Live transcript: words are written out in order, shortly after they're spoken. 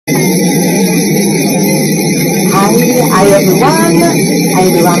Hi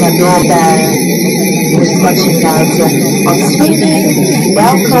everyone abroad who's watching us on streaming.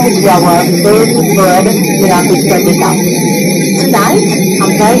 Welcome to our third Meetup. Tonight,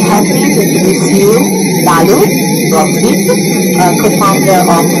 I'm very happy to introduce you Lalu, Roasbeef, co-founder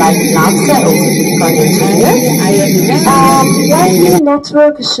of Lightning Labs, also Bitcoin engineer. Lightning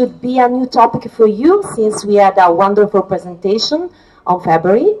Network should be a new topic for you since we had a wonderful presentation on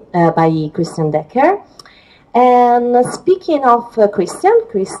February by Christian Decker. And speaking of Christian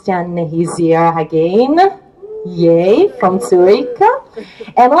is here again, yay, from Zurich.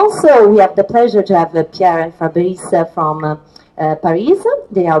 And also we have the pleasure to have Pierre and Fabrice from Paris.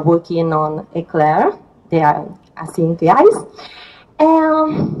 They are working on Eclair. They are seeing the eyes.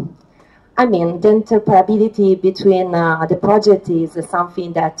 I mean, the interoperability between the project is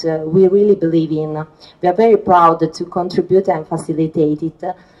something that we really believe in. We are very proud to contribute and facilitate it.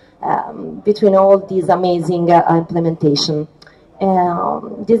 Between all these amazing implementation.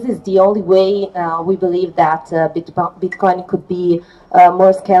 This is the only way we believe that Bitcoin could be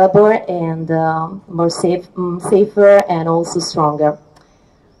more scalable and more safer and also stronger.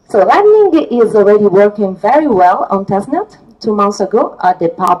 So Lightning is already working very well on testnet 2 months ago at the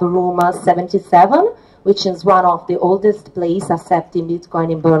pub room 77, which is one of the oldest places accepting Bitcoin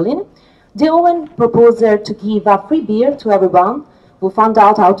in Berlin. The owner proposed to give a free beer to everyone who found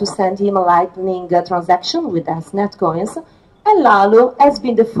out how to send him a Lightning transaction with testnet coins, and Lalu has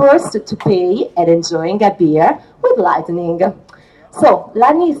been the first to pay and enjoying a beer with Lightning. So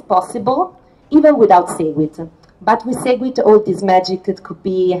Lightning is possible even without Segwit. But with Segwit, all this magic could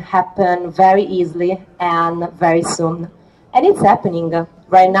happen very easily and very soon. And it's happening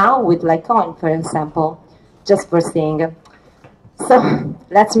right now with Litecoin, for example, just for saying. So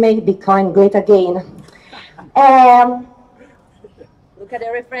let's make Bitcoin great again. Look at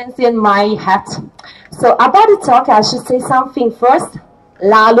the reference in my hat. So about the talk, I should say something first.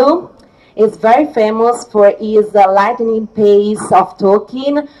 Lalu is very famous for his lightning pace of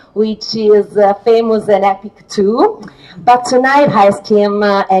talking, which is famous and epic too. But tonight I asked him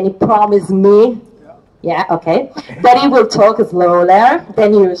and he promised me, yeah, okay, that he will talk slower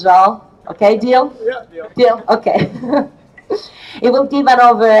than usual. Okay, deal? Yeah, deal. Deal, okay. It will give an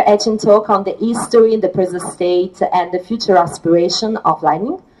overarching talk on the history, the present state, and the future aspiration of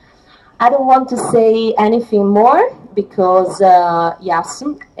Lightning. I don't want to say anything more because,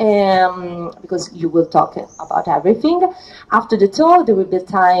 because you will talk about everything. After the talk, there will be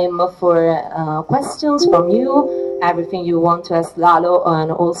time for questions from you, everything you want to ask Lalo,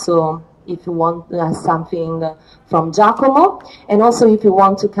 and also if you want to ask something from Giacomo, and also if you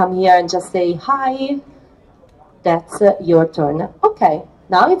want to come here and just say hi. That's your turn. Okay,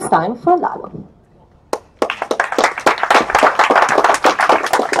 now it's time for Lalo.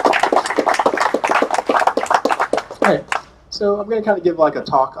 Alright, so I'm going to kind of give like a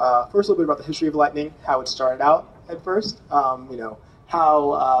talk, first a little bit about the history of Lightning, how it started out at first, you know,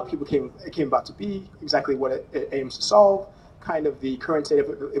 how people came about to be, exactly what it aims to solve, kind of the current state of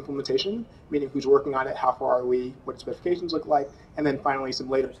implementation, meaning who's working on it, how far are we, what its specifications look like, and then finally some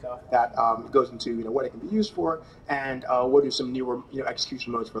later stuff that goes into what it can be used for, and what do some newer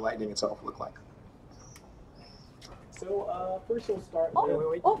execution modes for Lightning itself look like. So first we'll start.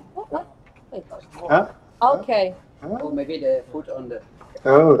 What? Wait. Huh? Okay. Huh? Or maybe the foot on the.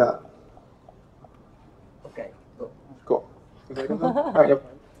 Oh, that. Okay. Cool. All right.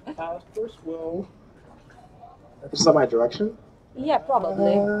 First we'll. Is that my direction? Yeah,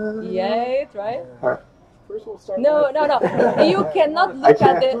 probably. Yeah, right? All right. First we'll start. No. You cannot look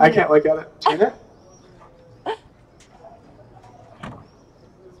at it. I can't look at it. Turn it.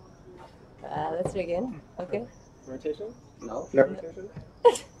 Let's begin. Okay. Rotation? No. Rotation?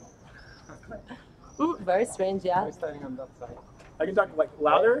 Very strange, yeah. I'm standing on that side. I can talk like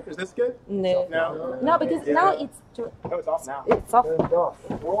louder. Is this good? No. No, because now it's. Oh, it's off now. It's off. Whoa.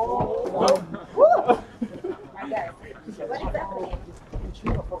 What is happening?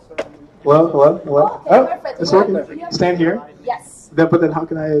 Hello? Okay, perfect. It's working. Stand here? Yes. But then how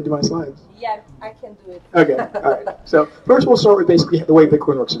can I do my slides? Yeah, I can do it. Okay, all right. So first we'll start with basically the way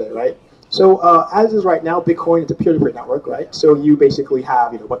Bitcoin works today, right? So as is right now, Bitcoin is a peer-to-peer network, right? So you basically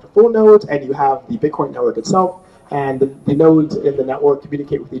have a bunch of full nodes, and you have the Bitcoin network itself, and the nodes in the network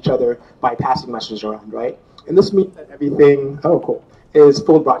communicate with each other by passing messages around, right? And this means that everything, is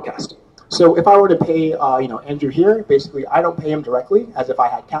full broadcast. So if I were to pay, Andrew here, basically I don't pay him directly as if I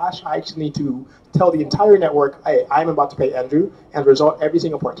had cash. I actually need to tell the entire network, hey, I'm about to pay Andrew, and as a result, every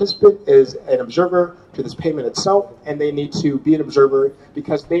single participant is an observer to this payment itself, and they need to be an observer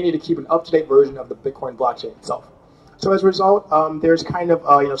because they need to keep an up-to-date version of the Bitcoin blockchain itself. So as a result, there's kind of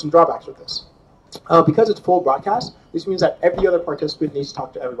some drawbacks with this. Because it's full broadcast, this means that every other participant needs to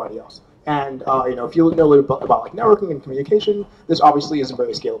talk to everybody else. And if you know a little bit about like networking and communication, this obviously isn't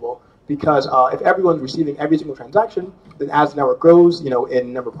very scalable because if everyone's receiving every single transaction, then as the network grows,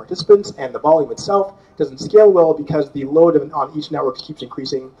 in number of participants and the volume itself doesn't scale well because the load on each network keeps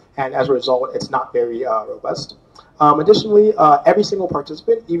increasing, and as a result, it's not very robust. Additionally, every single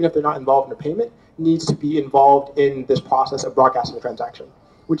participant, even if they're not involved in a payment, needs to be involved in this process of broadcasting the transaction,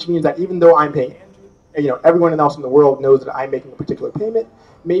 which means that even though I'm paying Andrew, everyone else in the world knows that I'm making a particular payment.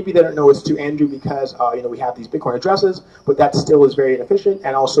 Maybe they don't know it's to Andrew because we have these Bitcoin addresses, but that still is very inefficient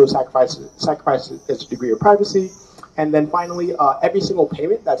and also sacrifices its degree of privacy. And then finally, every single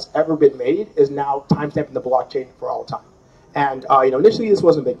payment that's ever been made is now timestamped in the blockchain for all time. And initially this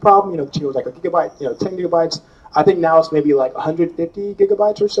wasn't a big problem. The chain was like a gigabyte, 10 gigabytes. I think now it's maybe like 150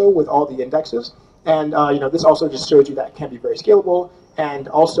 gigabytes or so with all the indexes. And this also just shows you that it can be very scalable. And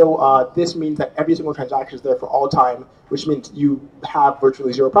also, this means that every single transaction is there for all time, which means you have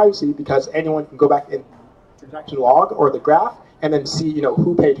virtually zero privacy because anyone can go back in the transaction log or the graph and then see,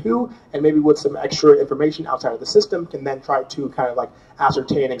 who paid who, and maybe with some extra information outside of the system can then try to kind of like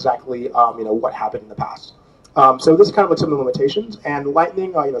ascertain exactly, what happened in the past. So this is kind of like some of the limitations, and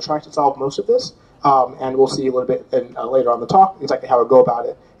Lightning, tries to solve most of this, and we'll see a little bit later on the talk exactly how we go about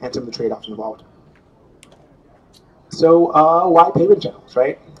it and some of the trade-offs involved. So why payment channels,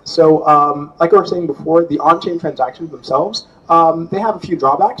 right? So like I was saying before, the on-chain transactions themselves, they have a few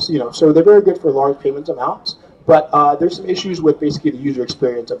drawbacks, so they're very good for large payments amounts, but there's some issues with basically the user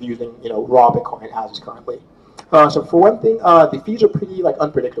experience of using, raw Bitcoin as is currently. So for one thing, the fees are pretty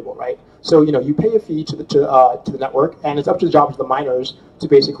unpredictable, right? So you pay a fee to the network, and it's up to the job of the miners to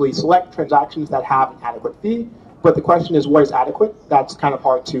basically select transactions that have an adequate fee. But the question is, what is adequate? That's kind of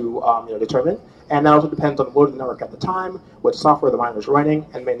hard to determine, and that also depends on the load of the network at the time, what software the miner is running,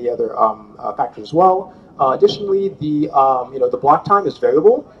 and many other factors as well. Additionally, the block time is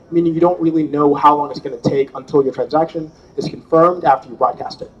variable, meaning you don't really know how long it's going to take until your transaction is confirmed after you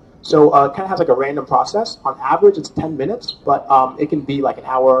broadcast it. So it kind of has like a random process. On average, it's 10 minutes, but it can be like an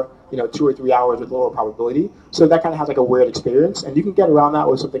hour, 2 or 3 hours with lower probability. So that kind of has like a weird experience, and you can get around that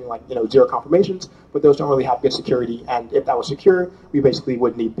with something like zero confirmations, but those don't really have good security. And if that was secure, we basically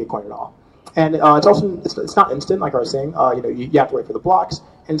wouldn't need Bitcoin at all. And it's not instant, like I was saying. You have to wait for the blocks,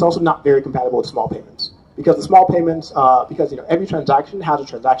 and it's also not very compatible with small payments because the small payments, every transaction has a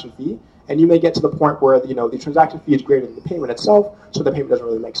transaction fee. And you may get to the point where the transaction fee is greater than the payment itself, so the payment doesn't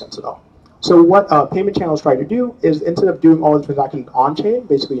really make sense at all. So what payment channels try to do is instead of doing all the transactions on-chain,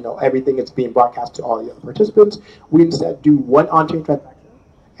 basically everything is being broadcast to all the other participants, we instead do one on-chain transaction,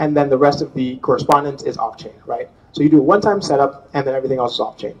 and then the rest of the correspondence is off-chain, right? So you do a one-time setup, and then everything else is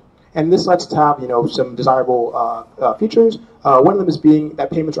off-chain. And this lets us have some desirable features. One of them is being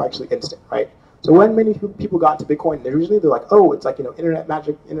that payments are actually instant, right? So when many people got into Bitcoin, they're like, oh, it's like internet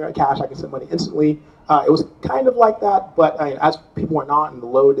magic, internet cash, I can send money instantly. It was kind of like that, but as people went on and the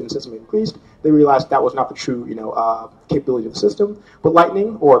load in the system increased, they realized that was not the true capability of the system. But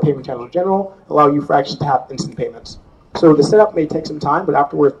Lightning, or payment channels in general, allow you for actually to have instant payments. So the setup may take some time, but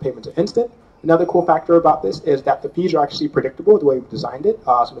afterwards payments are instant. Another cool factor about this is that the fees are actually predictable the way we've designed it,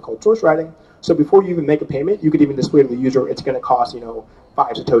 something called source routing. So before you even make a payment, you could even display to the user it's going to cost 5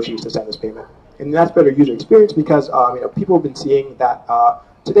 Satoshis to send this payment. And that's better user experience because people have been seeing that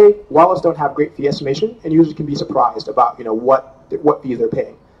today wallets don't have great fee estimation, and users can be surprised about what fees they're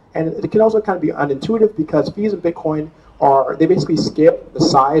paying. And it can also kind of be unintuitive because fees in Bitcoin they basically scale the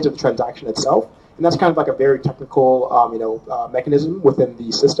size of the transaction itself, and that's kind of like a very technical mechanism within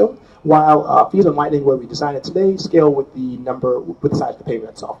the system. While fees on Lightning, where we design it today, scale with the size of the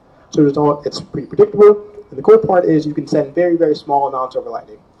payment itself. So it's pretty predictable. And the cool part is you can send very, very small amounts over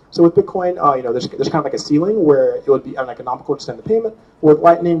Lightning. So with Bitcoin, there's kind of like a ceiling where it would be uneconomical to send the payment. With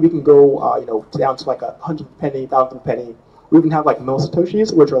Lightning, we can go down to like 100th penny, 1000th penny. We even have like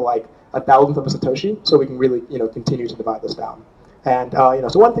millisatoshis, which are like 1,000th of a satoshi. So we can really continue to divide this down. And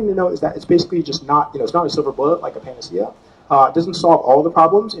so one thing to note is that it's basically just not it's not a silver bullet like a panacea. It doesn't solve all the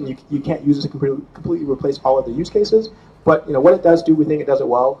problems, and you can't use it to completely replace all of the use cases. But what it does do, we think it does it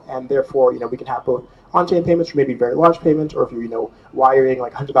well, and therefore we can have both on-chain payments for maybe very large payments, or if you're wiring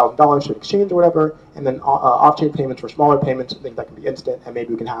like $100,000 to an exchange or whatever, and then off-chain payments for smaller payments, things that can be instant, and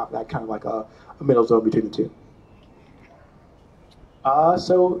maybe we can have that kind of like a middle zone between the two.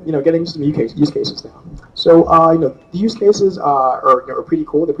 So getting some use cases now. So the use cases are pretty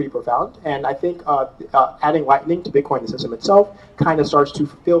cool. They're pretty profound, and I think adding Lightning to Bitcoin, the system itself, kind of starts to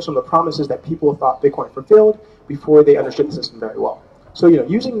fulfill some of the promises that people thought Bitcoin fulfilled before they understood the system very well. So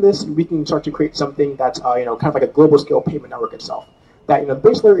using this, we can start to create something that's kind of like a global scale payment network itself. that the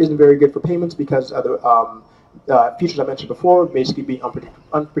base layer isn't very good for payments because of the features I mentioned before, basically being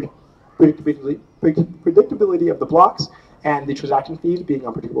predictability of the blocks and the transaction fees being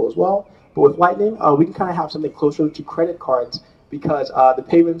unpredictable as well. But with Lightning, we can kind of have something closer to credit cards because the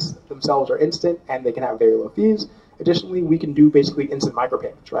payments themselves are instant and they can have very low fees. Additionally, we can do basically instant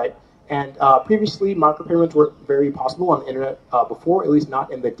micropayments, right? And previously, micropayments were very possible on the internet before, at least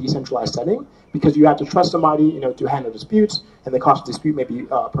not in the decentralized setting, because you have to trust somebody, to handle disputes, and the cost of dispute may be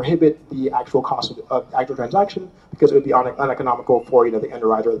prohibit the actual cost of the actual transaction because it would be uneconomical for the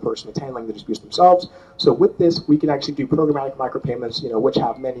underwriter or the person that's handling the disputes themselves. So with this, we can actually do programmatic micropayments, which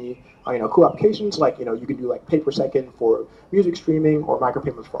have many cool applications. Like you can do like pay per second for music streaming, or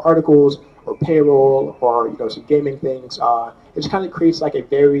micropayments for articles, or payroll, or some gaming things. It just kind of creates like a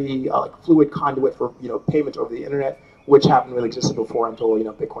very fluid conduit for payments over the internet, which haven't really existed before until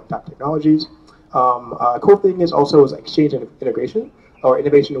Bitcoin type technologies. A cool thing is also exchange integration, or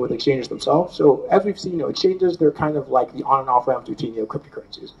innovation with exchanges themselves. So as we've seen, exchanges, they're kind of like the on and off ramps between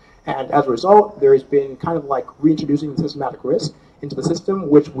cryptocurrencies. And as a result, there has been kind of like reintroducing the systematic risk into the system,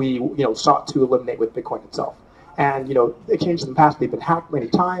 which we sought to eliminate with Bitcoin itself. And exchanges in the past, they've been hacked many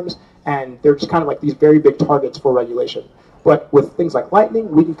times, and they're just kind of like these very big targets for regulation. But with things like Lightning,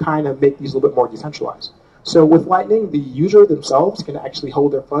 we can kind of make these a little bit more decentralized. So with Lightning, the user themselves can actually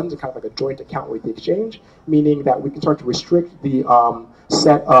hold their funds in kind of like a joint account with the exchange, meaning that we can start to restrict the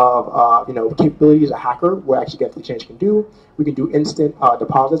set of capabilities a hacker will actually get the exchange can do. We can do instant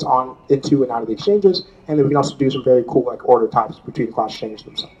deposits into and out of the exchanges, and then we can also do some very cool order types between the cross exchanges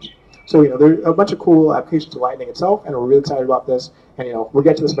themselves. So there are a bunch of cool applications to Lightning itself, and we're really excited about this. And we'll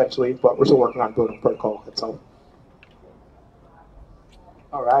get to this eventually, but we're still working on building the protocol itself.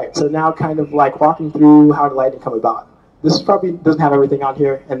 All right, so now kind of like walking through how did Lightning come about. This probably doesn't have everything on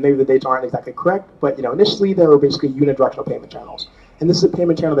here, and maybe the dates aren't exactly correct, but initially there were basically unidirectional payment channels. And this is a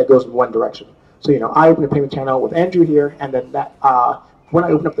payment channel that goes in one direction. So I open a payment channel with Andrew here, and then that when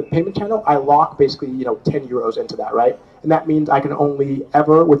I open up the payment channel, I lock basically 10 euros into that, right? And that means I can only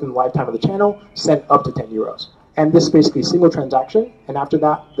ever, within the lifetime of the channel, send up to 10 euros. And this is basically a single transaction, and after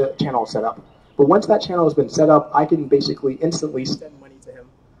that, the channel is set up. But once that channel has been set up, I can basically instantly send money to him,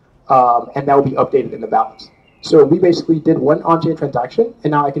 and that will be updated in the balance. So we basically did one on-chain transaction,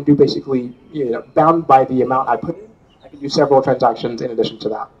 and now I can do basically, bound by the amount I put in, I can do several transactions in addition to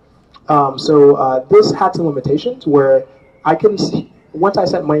that. This had some limitations where I can see, once I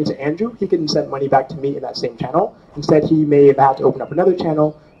sent money to Andrew, he can send money back to me in that same channel. Instead, he may have had to open up another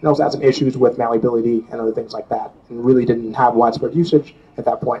channel, and also had some issues with malleability and other things like that, and really didn't have widespread usage at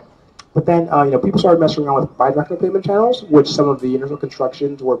that point. But then, people started messing around with bidirectional payment channels, which some of the initial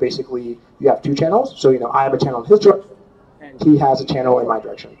constructions were basically, you have two channels. So, I have a channel in his direction, and he has a channel in my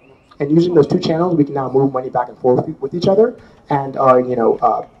direction. And using those two channels, we can now move money back and forth with each other. And,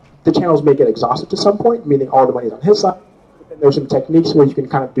 the channels may get exhausted to some point, meaning all the money is on his side. But then there's some techniques where you can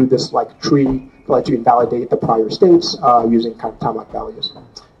kind of do this like tree, let you invalidate the prior states using kind of time-lock values.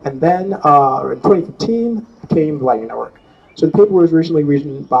 And then in 2015 came the Lightning Network. So the paper was originally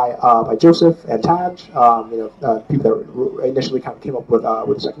written by Joseph and Taj, people that initially kind of came up with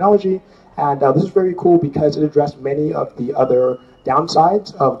this technology. And this is very cool because it addressed many of the other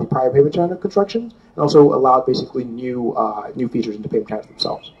downsides of the prior payment channel constructions, and also allowed basically new features into payment channels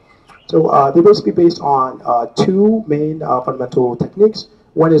themselves. So they're basically based on two main fundamental techniques.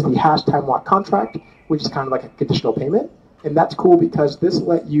 One is the hash time lock contract, which is kind of like a conditional payment. And that's cool because this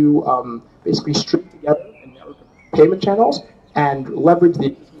let you basically string together a network of payment channels and leverage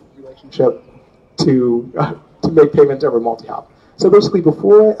the relationship to make payments over multi-hop. So basically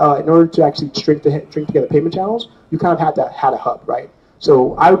before, in order to actually string together payment channels, you kind of had a hub, right?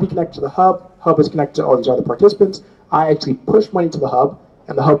 So I would be connected to the hub is connected to all these other participants. I actually push money to the hub,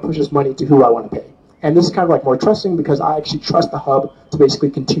 and the hub pushes money to who I want to pay. And this is kind of like more trusting because I actually trust the hub to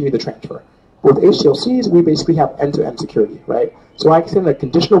basically continue the transfer. With HTLCs, we basically have end-to-end security, right? So I can send a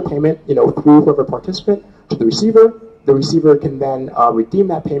conditional payment, through whoever participant to the receiver. The receiver can then redeem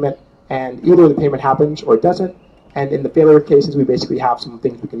that payment, and either the payment happens or it doesn't. And in the failure cases, we basically have some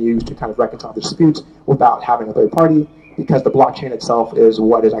things we can use to kind of reconcile the disputes without having a third party, because the blockchain itself is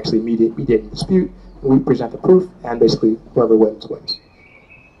what is actually mediating the dispute. We present the proof, and basically whoever wins, wins.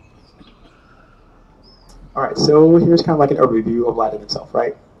 All right, so here's kind of like an overview of Lightning itself,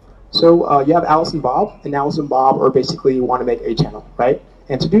 right? So you have Alice and Bob, and Alice and Bob are basically want to make a channel, right?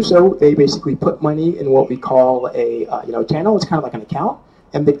 And to do so, they basically put money in what we call a channel. It's kind of like an account,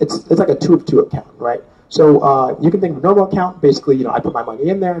 and it's like a 2-of-2 account, right? So you can think of a normal account. Basically, I put my money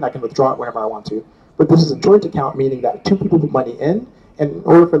in there, and I can withdraw it whenever I want to. But this is a joint account, meaning that two people put money in, And in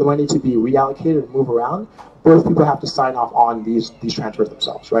order for the money to be reallocated and move around, both people have to sign off on these transfers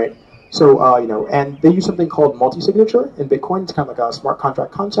themselves, right? So, and they use something called multi-signature in Bitcoin. It's kind of like a smart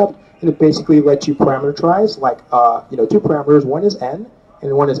contract concept, and it basically lets you parameterize, like, two parameters. One is N,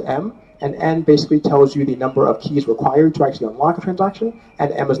 and one is M. And N basically tells you the number of keys required to actually unlock a transaction,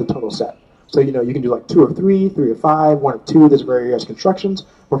 and M is the total set. So, you can do like 2 of 3, 3 of 5, 1 of 2. There's various constructions.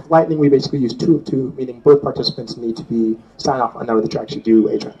 With Lightning, we basically use 2 of 2, meaning both participants need to be sign off on order to actually do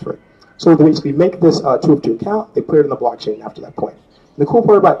a transfer. So they basically make this 2 of 2 account. They put it in the blockchain after that point. And the cool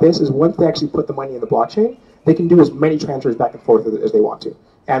part about this is once they actually put the money in the blockchain, they can do as many transfers back and forth as they want to.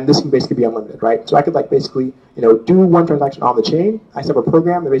 And this can basically be unlimited, right? So I could basically, do one transaction on the chain. I set up a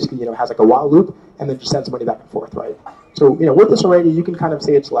program that basically, has like a while loop and then just sends money back and forth, right? So, with this already, you can kind of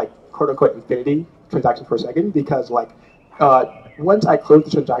say it's like quote unquote infinity transactions per second because once I close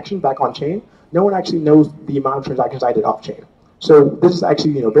the transaction back on chain, no one actually knows the amount of transactions I did off chain. So this is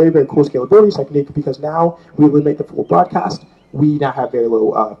actually, very, very cool scalability technique because now we eliminate the full broadcast. We now have very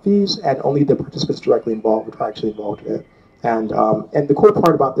low fees and only the participants directly involved are actually involved in it. And the cool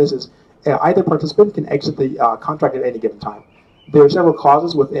part about this is either participant can exit the contract at any given time. There are several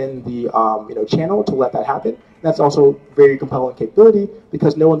clauses within the channel to let that happen. That's also very compelling capability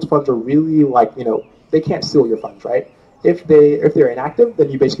because no one's funds are really they can't steal your funds, right? If they're inactive,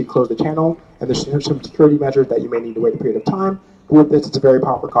 then you basically close the channel, and there's some security measures that you may need to wait a period of time. But with this, it's a very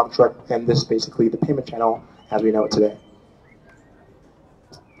powerful contract, and this is basically the payment channel as we know it today.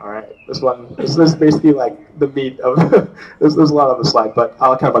 All right, this is basically like the meat of there's a lot on the slide, but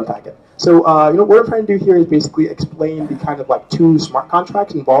I'll kind of unpack it. So what I'm trying to do here is basically explain the kind of two smart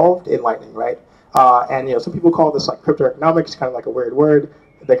contracts involved in Lightning, right? And some people call this crypto economics, kind of like a weird word.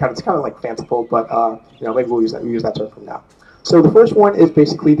 It's kind of like fanciful, but maybe we'll use that term from now. So the first one is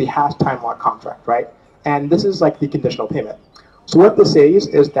basically the hash time lock contract, right? And this is like the conditional payment. So what this says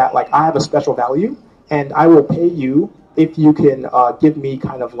is that I have a special value, and I will pay you if you can give me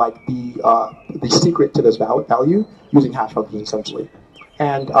kind of the secret to this value using hash functions essentially.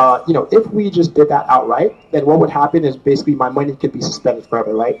 And if we just did that outright, then what would happen is basically my money could be suspended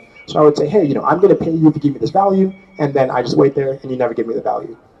forever, right? So I would say, hey, I'm going to pay you to give me this value, and then I just wait there, and you never give me the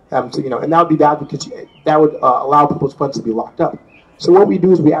value. And that would be bad because that would allow people's funds to be locked up. So what we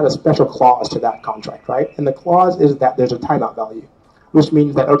do is we add a special clause to that contract, right? And the clause is that there's a timeout value, which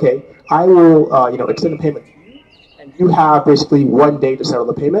means that, okay, I will, extend the payment to you, and you have basically 1 day to settle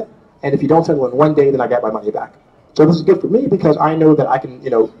the payment. And if you don't settle in 1 day, then I get my money back. So this is good for me because I know that I can,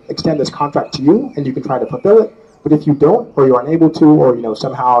 extend this contract to you, and you can try to fulfill it. But if you don't, or you're unable to, or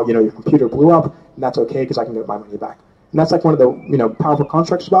somehow your computer blew up, then that's okay because I can get my money back. And that's one of the powerful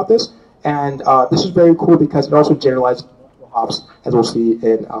constructs about this. And this is very cool because it also generalizes hops, as we'll see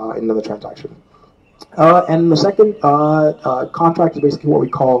in another transaction. And the second contract is basically what we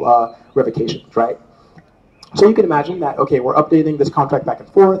call revocations, right? So you can imagine that, okay, we're updating this contract back and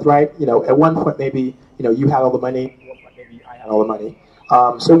forth, right? At one point maybe you had all the money, at one point maybe I had all the money.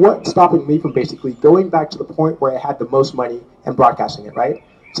 So what's stopping me from basically going back to the point where I had the most money and broadcasting it, right?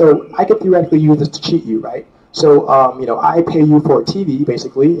 So I could theoretically use this to cheat you, right? So, I pay you for a TV,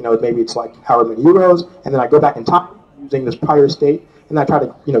 basically, maybe it's however many euros, and then I go back in time using this prior state, and I try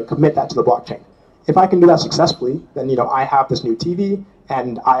to, commit that to the blockchain. If I can do that successfully, then, I have this new TV,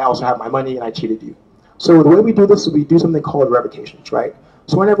 and I also have my money, and I cheated you. So the way we do this is we do something called revocations, right?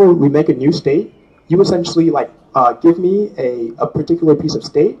 So whenever we make a new state, you essentially, give me a particular piece of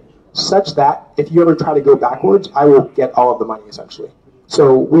state such that if you ever try to go backwards, I will get all of the money, essentially.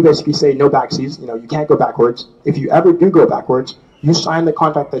 So we basically say no backsies, you can't go backwards. If you ever do go backwards, you sign the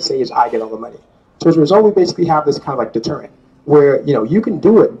contract that says I get all the money. So as a result, we basically have this kind of deterrent where, you can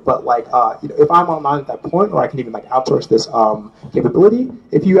do it, but if I'm online at that point, or I can even outsource this capability,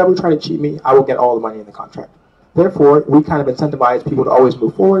 if you ever try to cheat me, I will get all the money in the contract. Therefore, we kind of incentivize people to always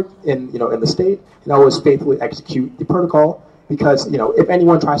move forward in the state and always faithfully execute the protocol because, if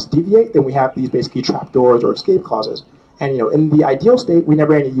anyone tries to deviate, then we have these basically trapdoors or escape clauses. And in the ideal state, we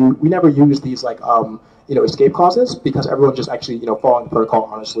never use these escape clauses because everyone's just actually following the protocol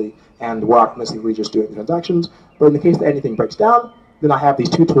honestly, and we're optimistically just doing the transactions. But in the case that anything breaks down, then I have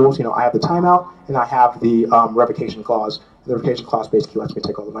these two tools. I have the timeout and I have the revocation clause. The revocation clause basically lets me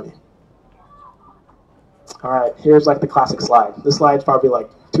take all the money. All right, here's the classic slide. This slide's probably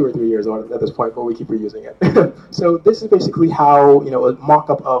 2 or 3 years old at this point, but we keep reusing it. So this is basically how a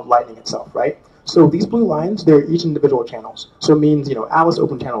mock-up of Lightning itself, right? So these blue lines, they're each individual channels. So it means, Alice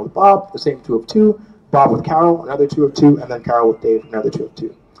open channel with Bob, the same 2 of 2, Bob with Carol, another 2 of 2, and then Carol with Dave, another 2 of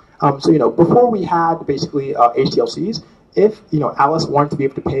 2. So, before we had basically HTLCs, if Alice wanted to be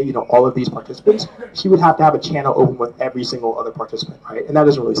able to pay all of these participants, she would have to have a channel open with every single other participant, right? And that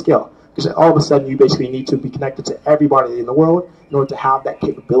doesn't really scale, because all of a sudden you basically need to be connected to everybody in the world in order to have that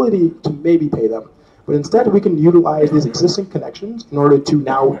capability to maybe pay them. But instead, we can utilize these existing connections in order to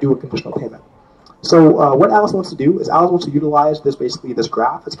now do a conditional payment. So what Alice wants to do is Alice wants to utilize this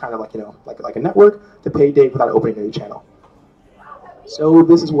graph. It's kind of like a network to pay Dave without opening a new channel. So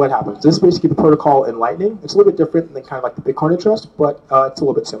this is what happens. This is basically the protocol in Lightning. It's a little bit different than kind of like the Bitcoin address, but it's a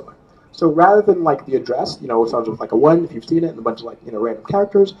little bit similar. So rather than like the address, it starts with like a 1 if you've seen it, and a bunch of random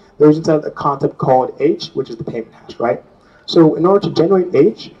characters, there's instead a concept called H, which is the payment hash, right? So in order to generate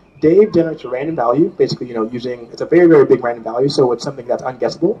H, Dave generates a random value, basically, using, it's a very, very big random value, so it's something that's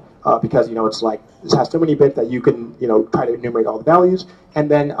unguessable, because, it's like, this has so many bits that you can, try to enumerate all the values, and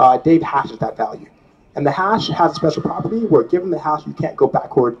then Dave hashes that value. And the hash has a special property where, given the hash, you can't go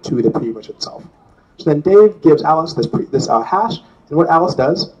backward to the preimage itself. So then Dave gives Alice this hash, and what Alice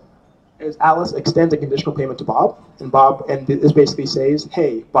does is Alice extends a conditional payment to Bob, and this basically says,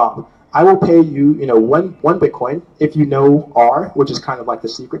 hey, Bob, I will pay you, one Bitcoin if you know R, which is kind of like the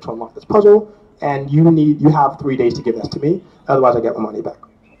secret to unlock this puzzle, and you have 3 days to give this to me, otherwise I get my money back.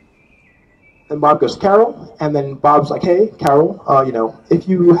 Then Bob goes to Carol, and then Bob's like, hey, Carol, if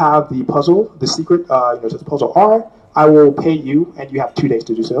you have the puzzle, the secret, to the puzzle R, I will pay you, and you have 2 days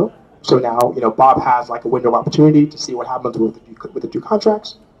to do so. So now, Bob has like a window of opportunity to see what happens with the two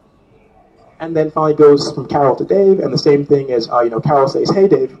contracts. And then finally goes from Carol to Dave, and the same thing is, Carol says, hey,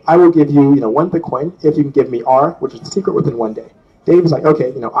 Dave, I will give you, 1 Bitcoin if you can give me R, which is the secret, within 1 day. Dave is like,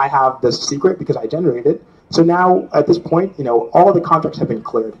 okay, I have this secret because I generated it. So now, at this point, all the contracts have been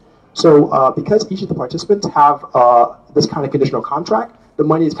cleared. So because each of the participants have this kind of conditional contract, the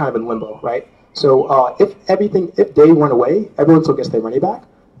money is kind of in limbo, right? So if Dave went away, everyone still gets their money back.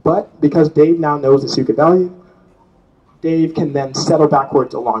 But because Dave now knows the secret value, Dave can then settle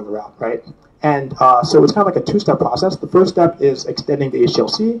backwards along the route, right? And so it's kind of like a two-step process. The first step is extending the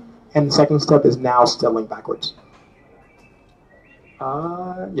HTLC, and the second step is now settling backwards.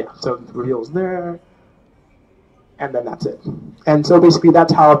 Yeah, so the reveal is there, and then that's it. And so basically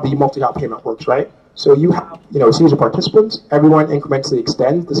that's how the multi-hop payment works, right? So you have a series of participants. Everyone incrementally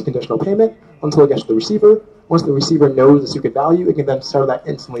extends this conditional payment until it gets to the receiver. Once the receiver knows the secret value, it can then settle that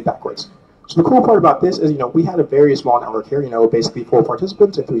instantly backwards. So the cool part about this is, we had a very small network here, basically 4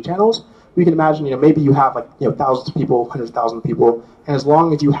 participants and 3 channels. We can imagine, maybe you have like, thousands of people, hundreds of thousands of people, and as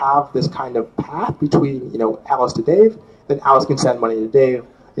long as you have this kind of path between, Alice to Dave, then Alice can send money to Dave,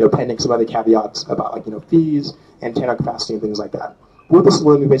 pending some other caveats about like, fees and channel capacity and things like that. With this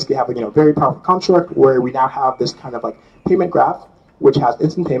saloon, we basically have a, very powerful construct where we now have this kind of like payment graph, which has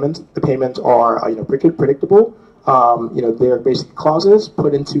instant payments. The payments are, predictable. They're basically clauses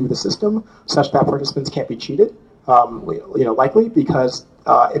put into the system such that participants can't be cheated, likely, because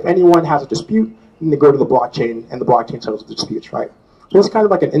if anyone has a dispute, then they go to the blockchain, and the blockchain settles the disputes, right? So it's kind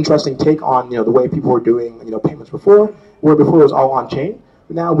of like an interesting take on, the way people were doing, payments before, where before it was all on-chain.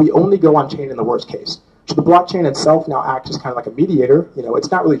 But now we only go on-chain in the worst case. So the blockchain itself now acts as kind of like a mediator.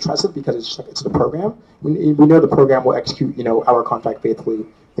 It's not really trusted because it's just like it's the program. We know the program will execute, our contract faithfully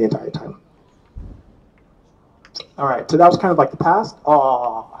the entire time. All right, so that was kind of like the past.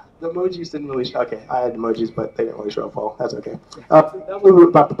 Oh, the emojis didn't really show. Okay, I had emojis, but they didn't really show up well. That's okay. That was a little bit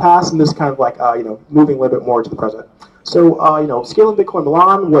about the past, and this kind of like, moving a little bit more to the present. So, Scaling Bitcoin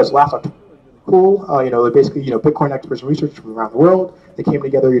Milan was last October. Cool. They're basically, Bitcoin experts and researchers from around the world. They came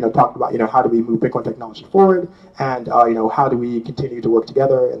together, talked about, how do we move Bitcoin technology forward, and, how do we continue to work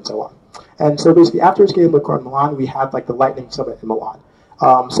together, and so on. And so basically, after Scaling Bitcoin Milan, we had like the Lightning Summit in Milan.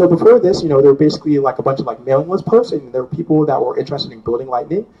 So before this, there were basically like a bunch of like mailing list posts, and there were people that were interested in building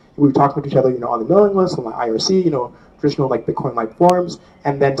Lightning. And we were talking to each other, on the mailing list, on the IRC, traditional like Bitcoin-like forums.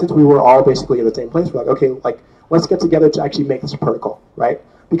 And then since we were all basically in the same place, we're like, okay, like let's get together to actually make this a protocol, right?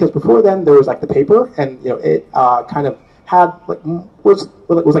 Because before then there was like the paper, and it kind of had like was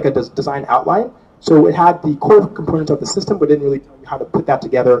like a design outline. So it had the core components of the system, but didn't really tell you how to put that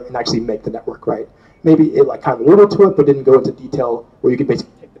together and actually make the network, right? Maybe it like kind of alluded to it, but didn't go into detail where you could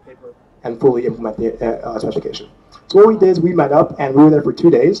basically take the paper and fully implement the specification. So what we did is we met up, and we were there for 2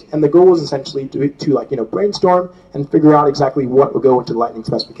 days, and the goal was essentially to like brainstorm and figure out exactly what would go into the Lightning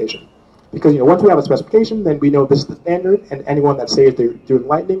specification. Because once we have a specification, then we know this is the standard, and anyone that says they're doing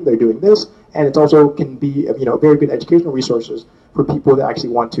Lightning, they're doing this, and it also can be very good educational resources for people that actually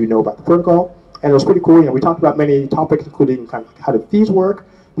want to know about the protocol. And it was pretty cool. We talked about many topics, including kind of how do fees work,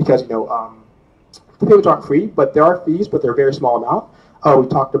 because the payments aren't free, but there are fees, but they're a very small amount. We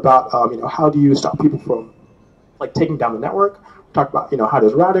talked about how do you stop people from like taking down the network. talk about, how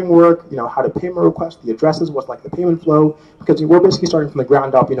does routing work, how do payment requests, the addresses, what's like the payment flow, because we're basically starting from the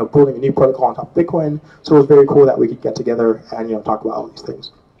ground up, building a new protocol on top of Bitcoin. So it was very cool that we could get together and, talk about all these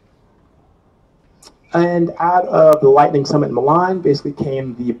things. And out of the Lightning Summit in Milan basically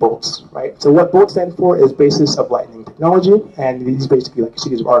came the BOLTs, right? So what BOLT stands for is Basis of Lightning Technology, and these basically like a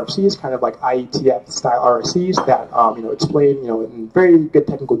series of RFCs, kind of like IETF style RFCs that explain in very good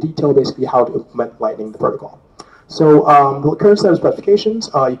technical detail basically how to implement Lightning, the protocol. So the current set of specifications,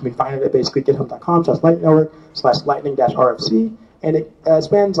 you can find it at basically github.com/lightning-rfc, and it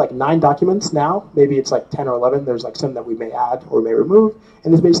spans like 9 documents now. Maybe it's like 10 or 11. There's like some that we may add or may remove,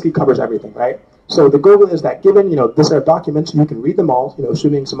 and this basically covers everything, right? So the goal is that given this set of documents, you can read them all,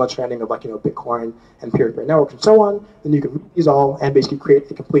 assuming some understanding of like Bitcoin and peer-to-peer networks and so on, then you can read these all and basically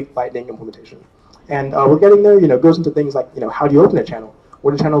create a complete Lightning implementation. And we're getting there. Goes into things like how do you open a channel?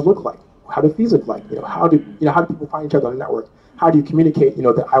 What do channels look like? How do fees look like? How do people find each other on the network? How do you communicate?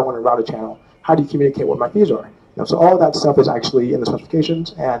 That I want to route a channel. How do you communicate what my fees are? So all of that stuff is actually in the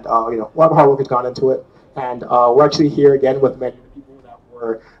specifications, and a lot of hard work has gone into it. And we're actually here again with many people that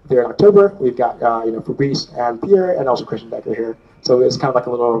were there in October. We've got Fabrice and Pierre, and also Christian Becker here. So it's kind of like a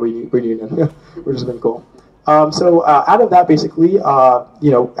little reunion, which has been cool. So out of that, basically,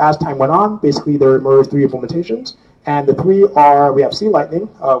 as time went on, basically there were 3 implementations. And the 3 are, we have C Lightning,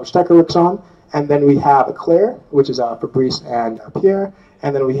 which Decker works on, and then we have Eclair, which is Fabrice and Pierre,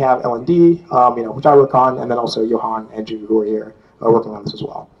 and then we have LND, which I work on, and then also Johan and Drew, who are here working on this as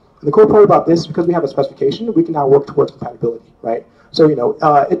well. And the cool part about this, because we have a specification, we can now work towards compatibility, right? So,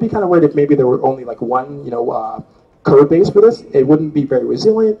 it'd be kind of weird if maybe there were only like one, code base for this. It wouldn't be very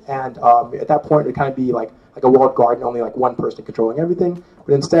resilient, and at that point, it'd kind of be like a walled garden, only like one person controlling everything.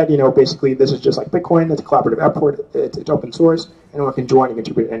 But instead, basically this is just like Bitcoin. It's a collaborative effort. It's open source. Anyone can join and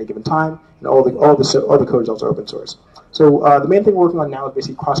contribute at any given time. And all the code is also open source. So the main thing we're working on now is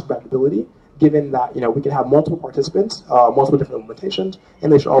basically cross compatibility. Given that we can have multiple participants, multiple different implementations,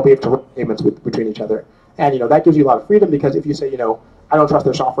 and they should all be able to run payments between each other. And that gives you a lot of freedom, because if you say I don't trust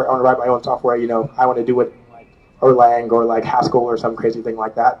their software, I want to write my own software. I want to do it like Erlang or like Haskell or some crazy thing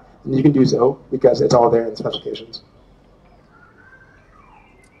like that. And you can do so because it's all there in the specifications.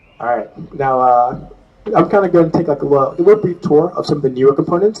 All right, now I'm kind of going to take like a little brief tour of some of the newer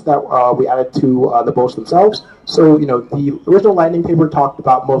components that we added to the BOLTs themselves. So the original Lightning paper talked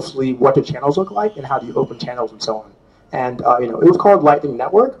about mostly what do channels look like and how do you open channels and so on. And it was called Lightning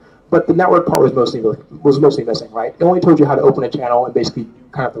Network, but the network part was mostly missing, right? It only told you how to open a channel and basically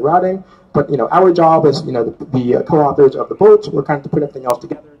kind of the routing. But our job as the co-authors of the BOLTs were kind of to put everything else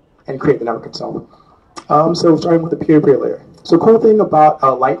together and create the network itself. So starting with the peer-to-peer layer. So cool thing about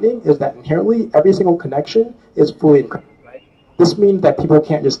Lightning is that inherently every single connection is fully encrypted, right? This means that people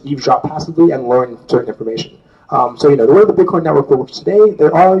can't just eavesdrop passively and learn certain information. So the way the Bitcoin network works today,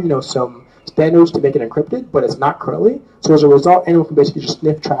 there are some standards to make it encrypted, but it's not currently. So as a result, anyone can basically just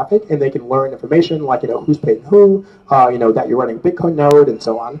sniff traffic and they can learn information like who's paying who, that you're running a Bitcoin node and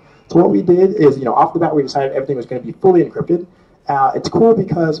so on. So what we did is off the bat we decided everything was going to be fully encrypted. It's cool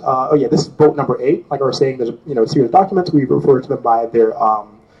because, this is BOLT number 8. Like I was saying, there's a series of documents. We refer to them by their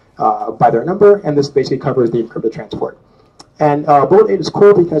number, and this basically covers the encrypted transport. And BOLT 8 is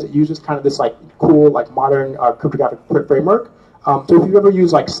cool because it uses kind of this like cool like modern cryptographic framework. So if you've ever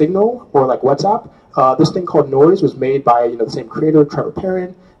used like Signal or like WhatsApp, this thing called Noise was made by the same creator, Trevor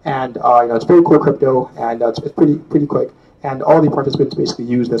Perrin, and it's very cool crypto, and it's pretty quick. And all the participants basically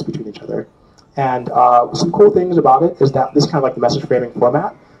use this between each other. And some cool things about it is that this is kind of like the message framing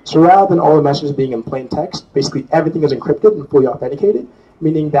format. So rather than all the messages being in plain text, basically everything is encrypted and fully authenticated,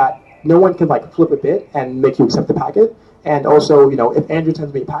 meaning that no one can like flip a bit and make you accept the packet. And also, if Andrew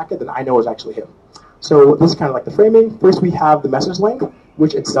sends me a packet, then I know it's actually him. So this is kind of like the framing. First, we have the message length,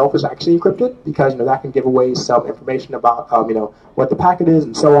 which itself is actually encrypted because that can give away some information about what the packet is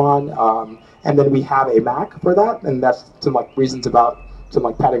and so on. And then we have a MAC for that, and that's some like reasons about some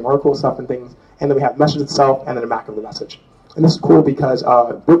like padding oracle stuff and things. And then we have the message itself and then a MAC of the message. And this is cool because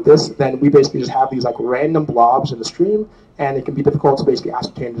with this, then we basically just have these like random blobs in the stream, and it can be difficult to basically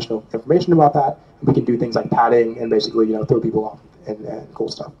ascertain additional information about that. And we can do things like padding and basically throw people off and cool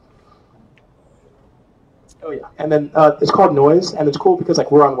stuff. Oh yeah, and then it's called Noise, and it's cool because like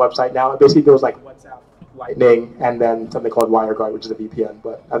we're on the website now. It basically goes like WhatsApp, Lightning, and then something called WireGuard, which is a VPN.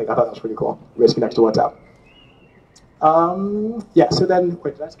 But I thought that was pretty cool. It basically connects to WhatsApp. Yeah. So then,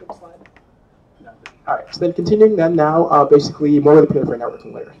 wait, did I skip a slide? All right, so then continuing then now, basically more of the peer-to-peer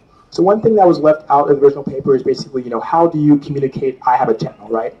networking layer. So one thing that was left out of the original paper is basically, how do you communicate I have a channel,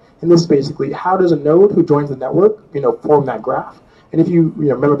 right? And this is basically, how does a node who joins the network, form that graph? And if you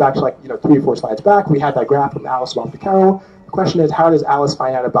remember back to like, 3 or 4 slides back, we had that graph from Alice off to Carol, the question is, how does Alice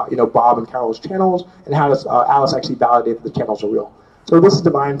find out about Bob and Carol's channels, and how does Alice actually validate that the channels are real? So this is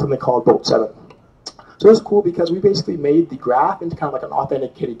defined something called Bolt 7. So it's cool because we basically made the graph into kind of like an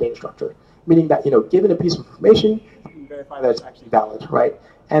authenticated data structure, meaning that given a piece of information, you can verify that it's actually valid, right?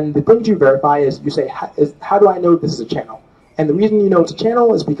 And the things you verify is you say, how do I know this is a channel? And the reason you know it's a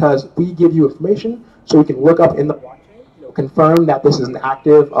channel is because we give you information so we can look up in the blockchain, confirm that this is an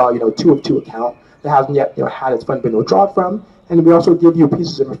active 2 of 2 account that hasn't yet had its fund been withdrawn from. And we also give you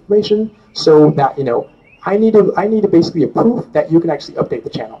pieces of information so that I need to basically a proof that you can actually update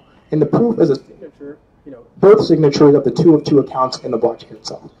the channel. And the proof is a signature, both signatures of the 2 of 2 accounts in the blockchain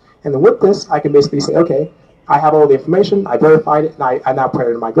itself. And then with this, I can basically say, okay, I have all the information, I verified it, and I now put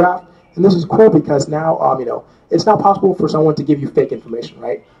it in my graph. And this is cool because now, it's not possible for someone to give you fake information,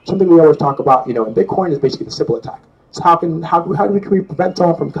 right? Something we always talk about, in Bitcoin is basically the Sybil attack. So how do we prevent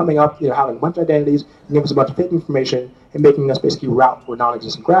someone from coming up, having a bunch of identities and giving us a bunch of fake information and making us basically route to a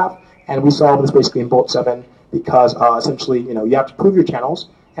non-existent graph? And we solve this basically in Bolt 7 because essentially, you have to prove your channels.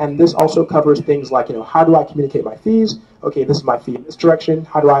 And this also covers things like, how do I communicate my fees? Okay, this is my fee in this direction.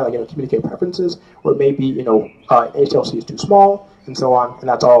 How do I, communicate preferences? Or maybe, HLC is too small, and so on. And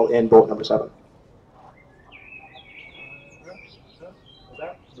that's all in Bolt number 7.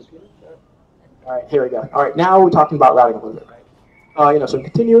 All right, here we go. All right, now we're talking about routing a little bit, right? So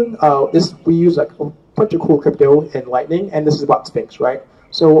continuing, we use like a bunch of cool crypto in Lightning, and this is about Sphinx, right?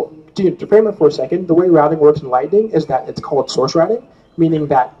 So to frame it for a second, the way routing works in Lightning is that it's called source routing, meaning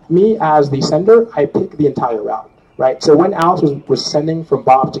that me as the sender, I pick the entire route, right? So when Alice was sending from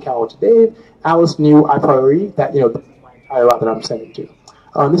Bob to Carol to Dave, Alice knew a priori that this is my entire route that I'm sending to.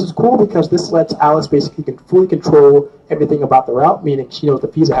 This is cool because this lets Alice basically fully control everything about the route, meaning she knows the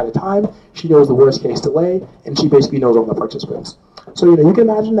fees ahead of time, she knows the worst case delay, and she basically knows all the participants. So you can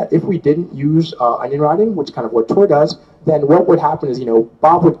imagine that if we didn't use onion routing, which kind of what Tor does, then what would happen is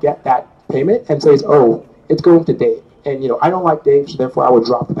Bob would get that payment and says, oh, it's going to Dave, and I don't like Dave, so therefore I would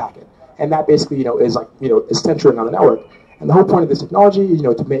drop the packet, and that basically is like is censoring on the network. And the whole point of this technology is,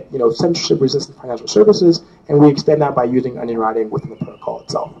 to make, censorship-resistant financial services, and we extend that by using onion routing within the protocol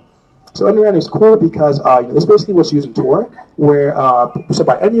itself. So onion routing is cool because this basically what's used in Tor, where, so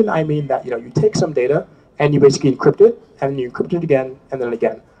by onion, I mean that, you take some data, and you basically encrypt it, and then you encrypt it again, and then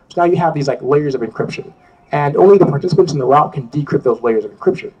again. So now you have these like layers of encryption. And only the participants in the route can decrypt those layers of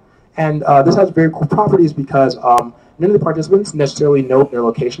encryption. And this has very cool properties because none of the participants necessarily know their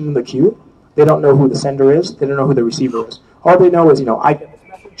location in the queue. They don't know who the sender is. They don't know who the receiver is. All they know is, I get this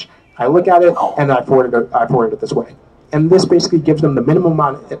message, I look at it, and I forward it this way. And this basically gives them the minimal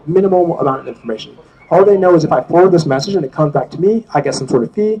amount of information. All they know is if I forward this message and it comes back to me, I get some sort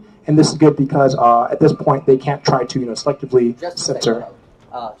of fee. And this is good because at this point they can't try to, selectively censor.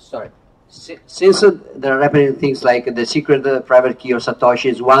 Sorry. Since there are happening things like the secret private key or Satoshi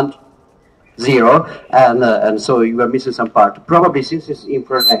is 1, 0, and so you are missing some part. Probably since it's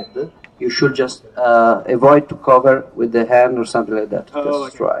infrared, you should just avoid to cover with the hand or something like that. Oh,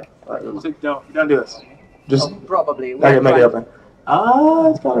 just try. Don't do this. Just probably. Okay, make it open.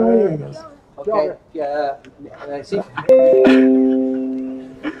 It's got it right here, I guess. Okay. Yeah. I see.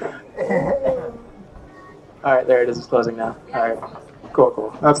 All right, there it is. It's closing now. All right.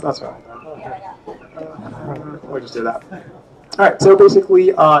 Cool. That's fine. We'll just do that. All right, so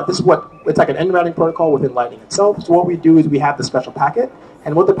basically, this is it's like an end routing protocol within Lightning itself. So what we do is we have the special packet,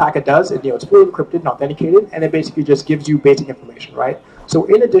 and what the packet does is, it's fully encrypted and authenticated, and it basically just gives you basic information, right? So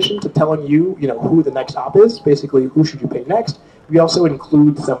in addition to telling you, who the next hop is, basically who should you pay next, we also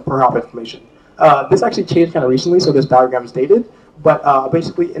include some per hop information. This actually changed kind of recently, so this diagram is dated, but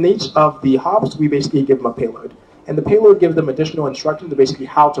basically in each of the hops, we basically give them a payload. And the payload gives them additional instructions to basically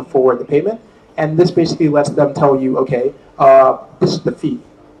how to forward the payment. And this basically lets them tell you, okay, this is the fee.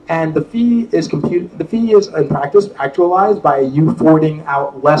 And the fee is in practice actualized by you forwarding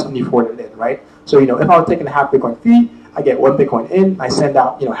out less than you forwarded in, right? So, if I was taking a half Bitcoin fee, I get 1 Bitcoin in, I send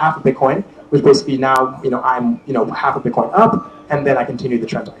out, half a Bitcoin, which basically now, I'm, half a Bitcoin up, and then I continue the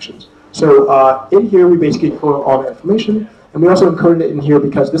transactions. So in here, we basically encode all the information, and we also encoded it in here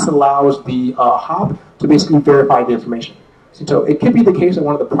because this allows the hop to basically verify the information. So it could be the case that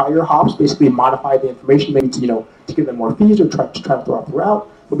one of the prior hops basically modified the information, maybe to give them more fees or try to throw off the route.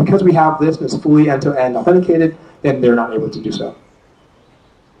 But because we have this and it's fully end-to-end authenticated, then they're not able to do so.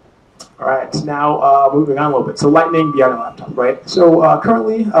 All right, so now moving on a little bit. So Lightning beyond a laptop, right? So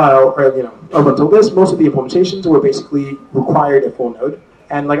currently, up until this, most of the implementations were basically required a full node.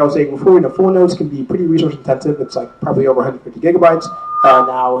 And like I was saying before, full nodes can be pretty resource intensive. It's like probably over 150 gigabytes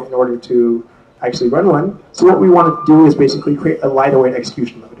now in order to actually run one. So what we wanted to do is basically create a lighter weight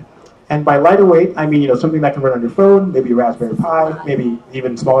execution mode. And by lighter weight, I mean, something that can run on your phone, maybe a Raspberry Pi, maybe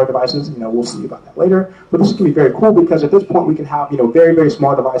even smaller devices. We'll see about that later. But this can be very cool because at this point we can have, very, very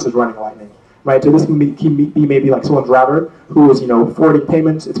small devices running Lightning, right? So this can be maybe like someone's router who is, forwarding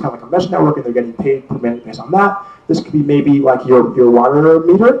payments. It's kind of like a mesh network, and they're getting paid per minute based on that. This could be maybe like your water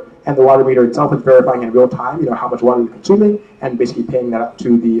meter, and the water meter itself is verifying in real time, how much water you're consuming, and basically paying that up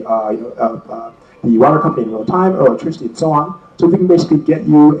to the water company in real time, or electricity, and so on. So if we can basically get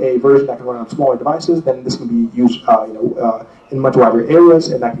you a version that can run on smaller devices, then this can be used, in much wider areas,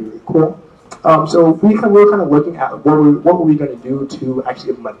 and that can be really cool. So we're kind of looking at what were we going to do to actually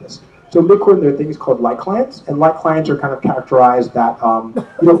implement this. So in Bitcoin, there are things called light clients, and light clients are kind of characterized that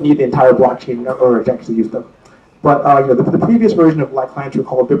you don't need the entire blockchain in order to actually use them. But the previous version of light clients were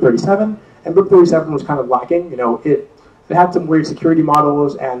called BIP37, and BIP37 was kind of lacking. It had some weird security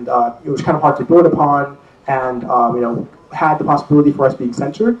models, and it was kind of hard to build upon, and had the possibility for us being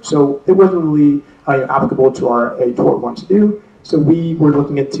censored. So it wasn't really applicable to what we wanted to do. So we were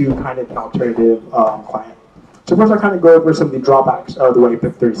looking into kind of an alternative client. So first I'll kind of go over some of the drawbacks of the way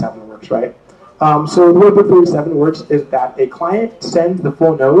BIP37 works, right? So the way BIP37 works is that a client sends the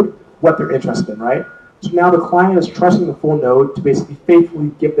full node what they're interested in, right? So now the client is trusting the full node to basically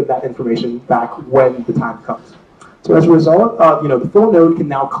faithfully give them that information back when the time comes. So as a result, the full node can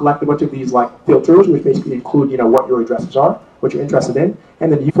now collect a bunch of these like filters, which basically include what your addresses are, what you're interested in,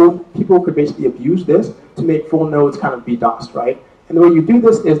 and then people could basically abuse this to make full nodes kind of be DOSed, right? And the way you do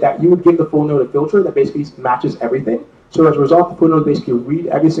this is that you would give the full node a filter that basically matches everything. So as a result, the full node basically read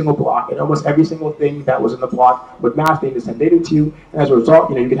every single block, and almost every single thing that was in the block would match things to send data to you. And as a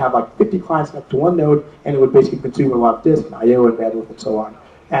result, you could have like 50 clients next to one node, and it would basically consume a lot of disk and I/O and bandwidth and so on.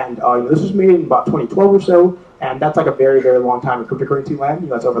 And this was made in about 2012 or so, and that's like a very, very long time in cryptocurrency land.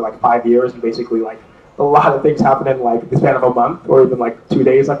 That's over like 5 years, and basically like a lot of things happen in like the span of a month, or even like 2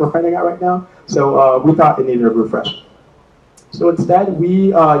 days, like we're finding out right now. So we thought it needed a refresh. So instead,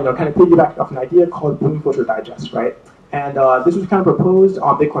 we kind of piggybacked off an idea called Bloom Filter Digest, right? And this was kind of proposed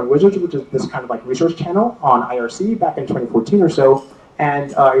on Bitcoin Wizards, which is this kind of like research channel on IRC back in 2014 or so.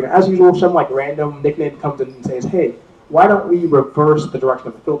 And as usual, some like random nickname comes in and says, "Hey, why don't we reverse the direction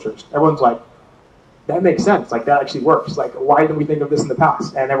of the filters?" Everyone's like, "That makes sense. Like that actually works. Like why didn't we think of this in the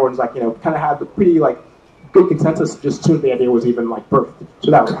past?" And everyone's like, kind of had a pretty like good consensus just as soon as the idea was even like birthed.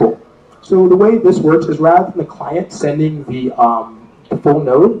 So that was cool. So the way this works is rather than the client sending the full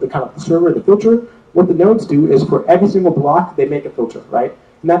node, the kind of the server, the filter, what the nodes do is for every single block, they make a filter, right?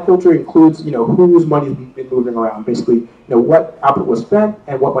 And that filter includes, whose money's been moving around. Basically, what output was spent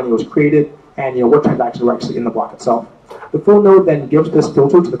and what money was created, and what transactions were actually in the block itself. The full node then gives this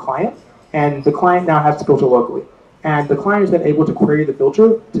filter to the client, and the client now has to filter locally. And the client is then able to query the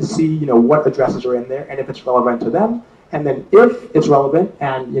filter to see, what addresses are in there and if it's relevant to them. And then if it's relevant,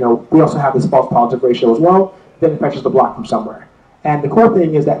 and we also have this false positive ratio as well, then it fetches the block from somewhere. And the cool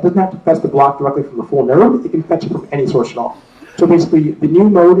thing is that it doesn't have to fetch the block directly from the full node, it can fetch it from any source at all. So basically, the new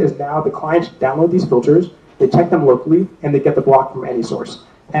mode is now the clients download these filters, they check them locally, and they get the block from any source.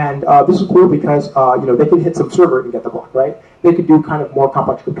 And this is cool because they can hit some server and get the block, right? They could do kind of more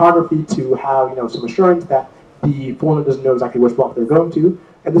complex cryptography to have some assurance that the full node doesn't know exactly which block they're going to.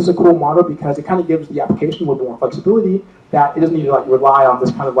 And this is a cool model because it kind of gives the application a little bit more flexibility, that it doesn't need to like rely on this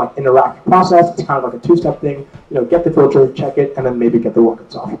kind of like interactive process. It's kind of like a two-step thing. Get the filter, check it, and then maybe get the work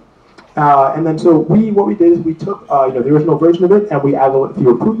itself. And then so what we did is we took the original version of it and we added a few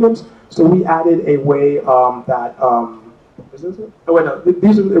improvements. So we added a way that is this it? Oh wait, no,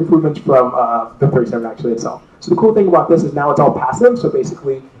 these are the improvements from the 37 actually itself. So the cool thing about this is now it's all passive. So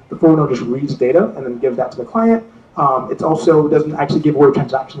basically, the full node just reads data and then gives that to the client. It also doesn't actually give away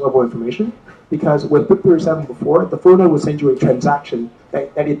transaction level information, because with BIP37 before, the full node will send you a transaction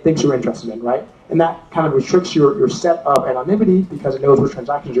that it thinks you're interested in, right? And that kind of restricts your set of anonymity because it knows which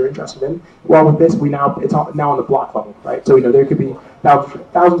transactions you're interested in. While with this, it's now on the block level, right? So there could be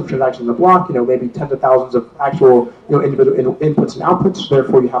thousands of transactions in the block, maybe tens of thousands of actual individual inputs and outputs.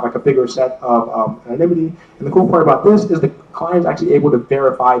 Therefore, you have like a bigger set of anonymity. And the cool part about this is the client is actually able to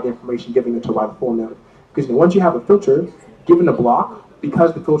verify the information given it to by the full node. Because once you have a filter, given a block,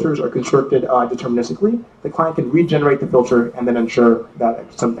 because the filters are constructed deterministically, the client can regenerate the filter and then ensure that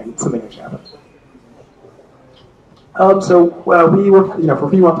something actually happens. We worked for a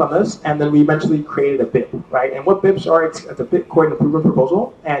few months on this, and then we eventually created a BIP, right? And what BIPs are, it's a Bitcoin improvement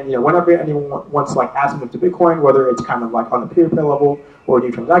proposal. And whenever anyone wants to like add something to Bitcoin, whether it's kind of like on the peer-to-peer level or a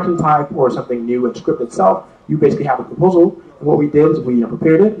new transaction type or something new in script itself, you basically have a proposal. And what we did is we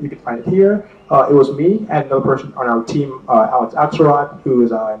prepared it. You can find it here. It was me and another person on our team, Alex Axelrod, who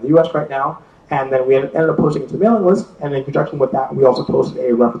is in the US right now. And then we ended up posting it to the mailing list, and in conjunction with that, we also posted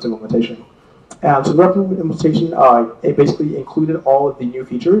a reference implementation. So the reference implementation, it basically included all of the new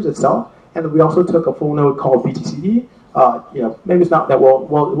features itself, and then we also took a full node called BTCD. Maybe it's not that well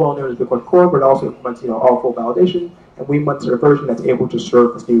known as Bitcoin Core, but it also implements all full validation, and we implemented a version that's able to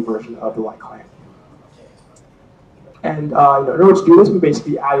serve this new version of the light client. And in order to do this, we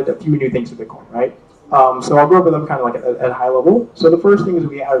basically added a few new things to Bitcoin, right? So I'll go over them kind of like at a high level. So the first thing is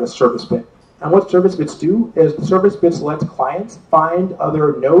we added a service bit. And what service bits do is the service bits let clients find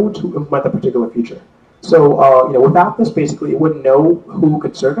other nodes to implement a particular feature. So without this, basically, it wouldn't know who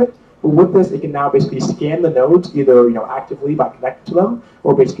could serve it. But with this, it can now basically scan the nodes either actively by connecting to them,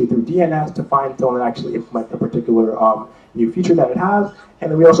 or basically through DNS to find someone that actually implement a particular new feature that it has.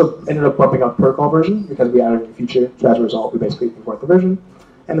 And then we also ended up bumping up protocol version because we added a new feature. So as a result, we basically import the version.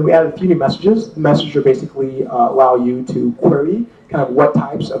 And then we added a few new messages. The messages basically allow you to query kind of what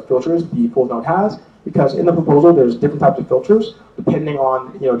types of filters the full node has, because in the proposal there's different types of filters depending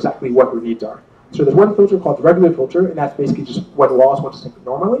on exactly what your needs are. So there's one filter called the regular filter, and that's basically just when Wallace wants to sync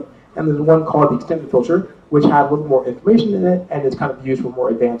normally. And there's one called the extended filter, which has a little more information in it, and is kind of used for more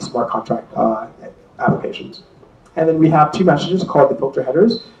advanced smart contract applications. And then we have two messages called the filter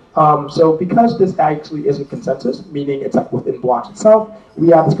headers. So because this actually isn't consensus, meaning it's like within blocks itself, we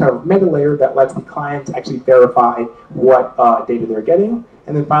have this kind of meta layer that lets the clients actually verify what data they're getting.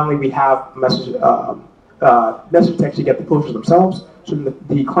 And then finally, we have message to actually get the filters themselves. So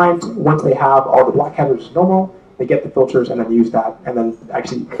the client, once they have all the block headers normal, they get the filters and then use that, and then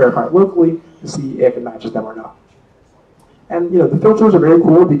actually verify it locally to see if it matches them or not. And the filters are very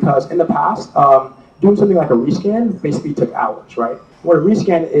cool because in the past, doing something like a rescan basically took hours, right? What a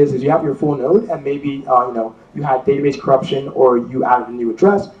rescan is you have your full node, and maybe you had database corruption or you added a new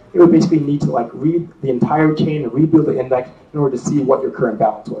address. It would basically need to read the entire chain and rebuild the index in order to see what your current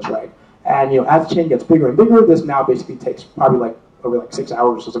balance was, right? And as the chain gets bigger and bigger, this now basically takes probably over 6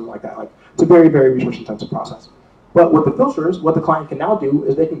 hours or something like that. It's a very, very resource-intensive process. But with the filters, what the client can now do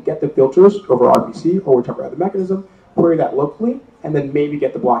is they can get the filters over RPC or whichever other mechanism, query that locally, and then maybe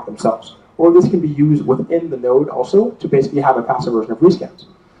get the block themselves. Or this can be used within the node also to basically have a faster version of rescans.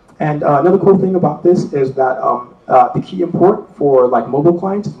 And another cool thing about this is that the key import for mobile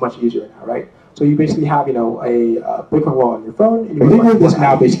clients is much easier now, right? So you basically have a Bitcoin wallet on your phone, and this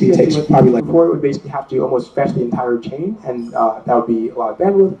now basically takes probably before it would basically have to almost fetch the entire chain, and that would be a lot of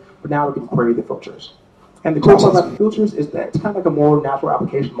bandwidth. But now we can query the filters. And the cool part about the filters is that it's kind of like a more natural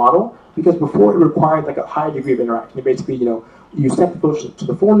application model, because before it required a higher degree of interaction. You basically, you send the filters to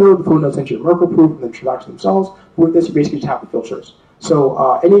the full node sends you a Merkle proof, and then transaction themselves. But with this, you basically just have the filters.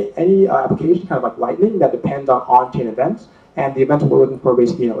 So any application, kind of like Lightning, that depends on on-chain events, and the events we're looking for,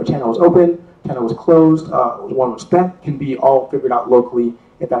 basically, a channel was open, channel was closed, one was spent, can be all figured out locally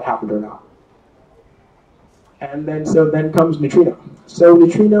if that happened or not. And then comes Neutrino. So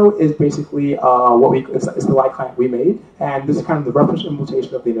Neutrino is basically it's the light client we made, and this is kind of the reference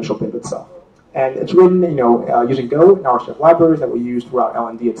implementation of the initial bit itself. And it's written, using Go and RStuff libraries that we use throughout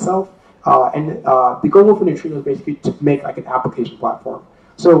LND itself. The goal for Neutrino is basically to make an application platform.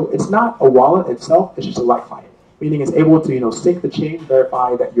 So it's not a wallet itself; it's just a light client, meaning it's able to sync the chain,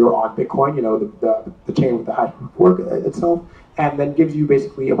 verify that you're on Bitcoin, the chain with the hash fork itself, and then gives you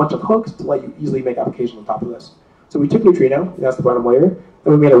basically a bunch of hooks to let you easily make applications on top of this. So we took Neutrino, that's the bottom layer,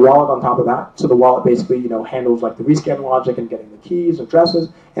 and we made a wallet on top of that. So the wallet basically, handles the rescan logic and getting the keys, addresses,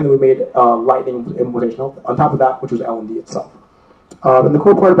 and then we made Lightning implementation on top of that, which was LND itself. And the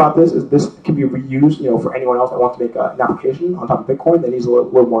cool part about this is this can be reused, for anyone else that wants to make an application on top of Bitcoin that needs a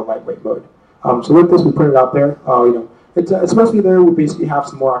little more lightweight mode. So with this, we put it out there. It's mostly there. We basically have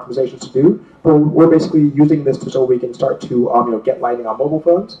some more optimizations to do, but we're basically using this so we can start to get Lightning on mobile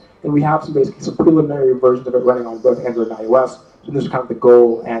phones, and we have some preliminary versions of it running on both Android and iOS. So this is kind of the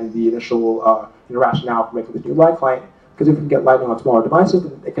goal and the initial rationale for making this new light client. Because if we can get Lightning on smaller devices,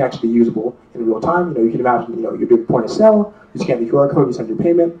 then it can actually be usable in real time. You can imagine, you're doing point of sale, you scan the QR code, you send your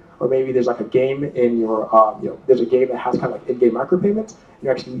payment, or maybe there's a game in your, there's a game that has kind of in-game micropayments. And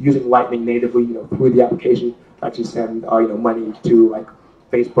you're actually using Lightning natively, through the application to actually send, money to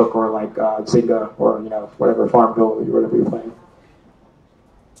Facebook or Zynga or whatever Farmville or whatever you're playing.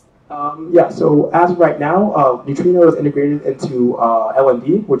 So as of right now, Neutrino is integrated into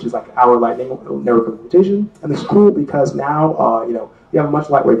LND, which is our Lightning network implementation, and this is cool because now we have a much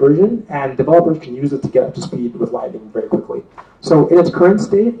lightweight version, and developers can use it to get up to speed with Lightning very quickly. So in its current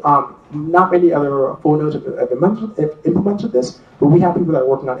state, not many other full nodes have implemented this, but we have people that are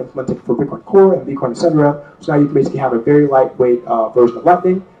working on implementing it for Bitcoin Core and Bitcoin, etc. So now you can basically have a very lightweight version of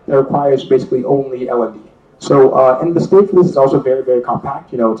Lightning that requires basically only LND. So and the state for this is also very, very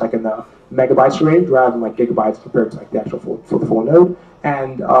compact. It's in the megabytes range rather than like gigabytes compared to like the actual full node.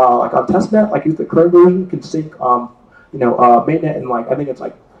 And like on testnet, like the current version can sync mainnet in like I think it's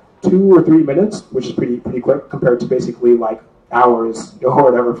like 2 or 3 minutes, which is pretty quick compared to basically like hours or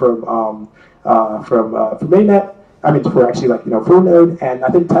whatever from mainnet. I mean, for actually like full node, and I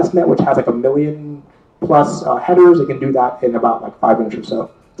think testnet, which has like 1 million plus headers, it can do that in about like 5 minutes or so.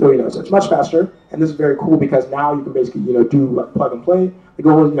 So so it's much faster, and this is very cool because now you can basically do like plug and play. The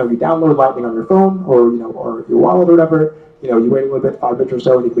goal is you download Lightning on your phone or or your wallet or whatever. You wait a little bit, 5 minutes or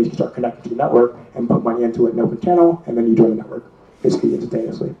so, and you can basically start connecting to the network and put money into it in an open channel, and then you join the network basically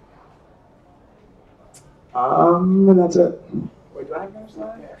instantaneously. And that's it. Wait, do I have another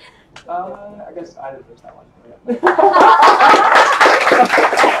slide? Yeah. I guess I did first that one.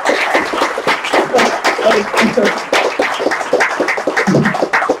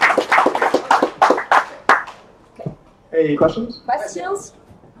 Any questions? Questions?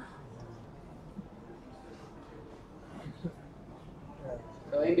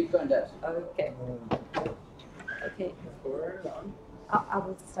 So in between that. Okay. Okay. I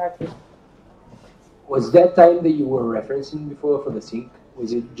will start with. Was that time that you were referencing before for the sync?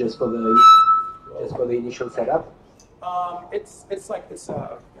 Was it just for the initial setup?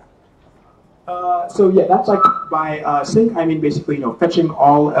 So yeah, that's like by sync. I mean basically fetching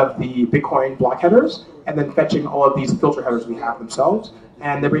all of the Bitcoin block headers and then fetching all of these filter headers we have themselves.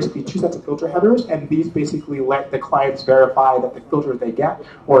 And they're basically 2 sets of filter headers, and these basically let the clients verify that the filters they get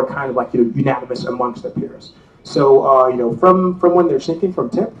are kind of like unanimous amongst their peers. So from when they're syncing from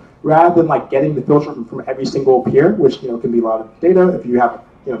tip, rather than like getting the filter from every single peer, which can be a lot of data. If you have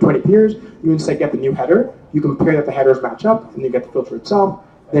 20 peers, you instead get the new header. You compare that the headers match up, and you get the filter itself.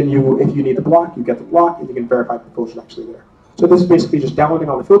 Then if you need the block, you get the block, and you can verify that the filter is actually there. So this is basically just downloading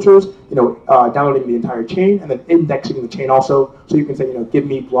all the filters, downloading the entire chain, and then indexing the chain also. So you can say, give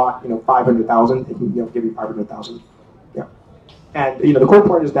me block, 500,000. It can give you 500,000. Yeah. And the cool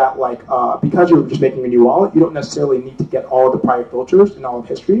part is that because you're just making a new wallet, you don't necessarily need to get all of the prior filters and all of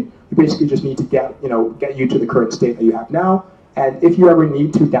history. You basically just need to get you to the current state that you have now. And if you ever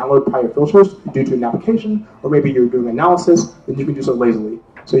need to download prior filters due to an application, or maybe you're doing analysis, then you can do so lazily.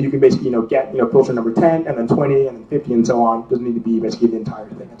 So you can basically get filter number 10 and then 20 and then 50 and so on. It doesn't need to be basically the entire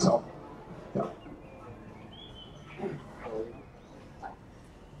thing itself. Yeah.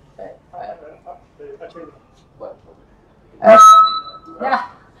 Yeah.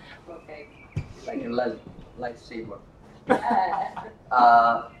 Okay. Like a lightsaber.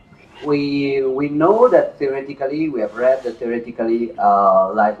 We know that theoretically, we have read that theoretically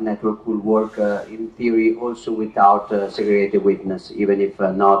live network will work in theory also without segregated witness, even if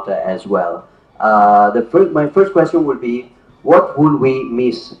not as well. My first question would be, what would we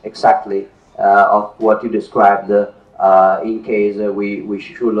miss exactly of what you described in case we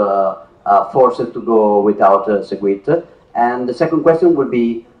should force it to go without SegWit? And the second question would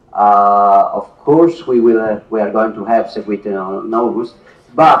be, of course we are going to have SegWit in August,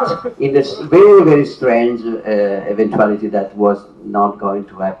 but in this very, very strange eventuality that was not going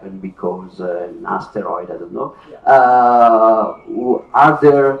to happen because an asteroid, I don't know, are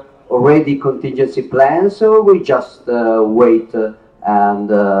there already contingency plans, or we just wait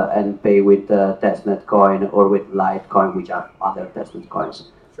and pay with testnet coin or with Litecoin, which are other testnet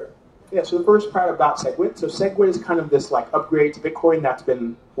coins? Sure. Yeah, so the first part about SegWit. So SegWit is kind of this upgrade to Bitcoin that's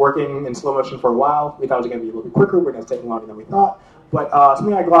been working in slow motion for a while. We thought it was going to be a little bit quicker, but it's taking longer than we thought. But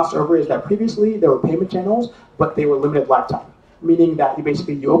something I glossed over is that previously there were payment channels, but they were limited lifetime, meaning that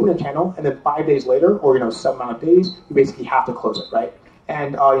you open a channel and then 5 days later, or some amount of days, you basically have to close it, right?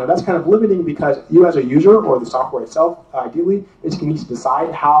 And that's kind of limiting because you as a user or the software itself, ideally, basically needs to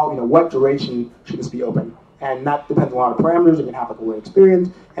decide how what duration should this be open, and that depends on a lot of parameters. You can have a way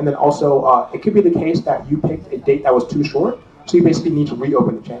experience, and then also it could be the case that you picked a date that was too short, so you basically need to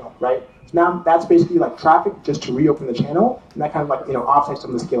reopen the channel, right? Now that's basically traffic just to reopen the channel, and that kind of offsets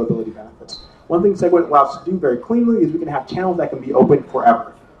some of the scalability benefits. One thing SegWit allows us to do very cleanly is we can have channels that can be open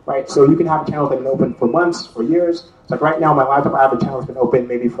forever, right? So you can have channels that can open for months or years. So right now, my laptop, I have a channel that's been open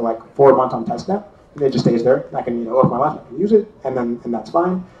maybe for 4 months on testnet, and it just stays there. And I can open my laptop and use it, and that's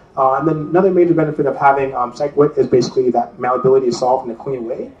fine. And then another major benefit of having SegWit is basically that malleability is solved in a clean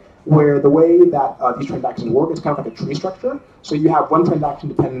way, where the way that these transactions work is kind of like a tree structure. So you have one transaction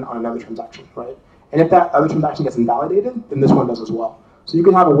dependent on another transaction, right? And if that other transaction gets invalidated, then this one does as well. So you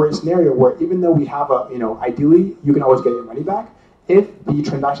can have a worst scenario where even though we have ideally, you can always get your money back. If the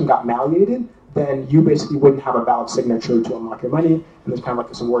transaction got malleated, then you basically wouldn't have a valid signature to unlock your money, and there's kind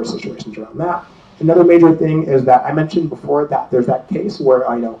of some worse situations around that. Another major thing is that I mentioned before that there's that case where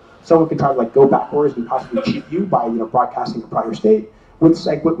someone can try to go backwards and possibly cheat you by broadcasting a prior state. with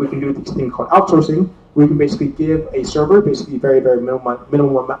SegWit, we can do this thing called outsourcing. We can basically give a server basically very, very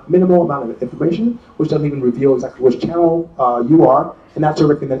minimal amount of information, which doesn't even reveal exactly which channel you are, and that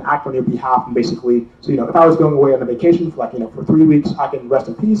server can then act on your behalf. And basically, so if I was going away on a vacation for for 3 weeks, I can rest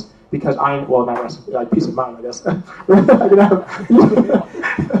in peace because not rest, like peace of mind, I guess. I can have,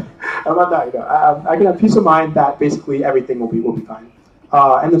 I'm not that, I can have peace of mind that basically everything will be fine.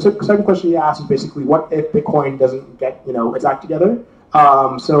 And the second question you asked is basically, what if Bitcoin doesn't get its act together?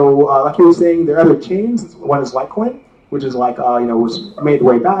 Like you were saying, there are other chains. One is Litecoin, which is was made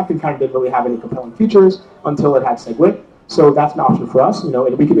way back and kind of didn't really have any compelling features until it had SegWit. So that's an option for us, and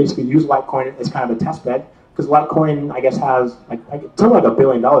we could basically use Litecoin as kind of a test bed, because Litecoin, I guess, has something like $1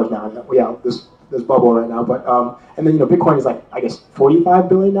 billion now. Yeah, this bubble right now, but and then Bitcoin is I guess 45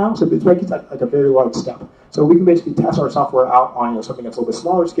 billion now, so it's like a very large step. So we can basically test our software out on something that's a little bit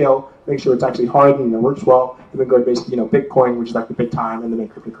smaller scale, make sure it's actually hardened and works well, and then go to basically Bitcoin, which is like the big time, and then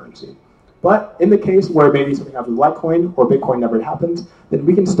make cryptocurrency. But in the case where maybe something happens with Litecoin or Bitcoin never happens, then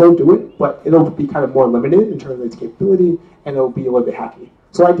we can still do it, but it'll be kind of more limited in terms of its capability, and it'll be a little bit hacky.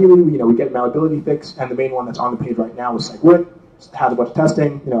 So ideally, we get a malleability fix, and the main one that's on the page right now is SegWit. It has a bunch of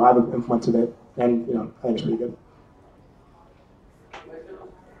testing. I've implemented it, and I think it's pretty good.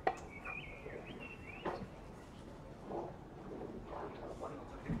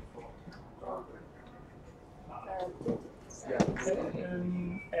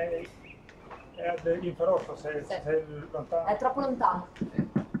 È troppo lontano.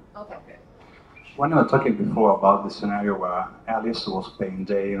 Okay. When you were talking before about the scenario where Alice was paid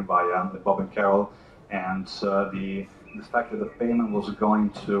day via Bob and Carol, and the fact that the payment was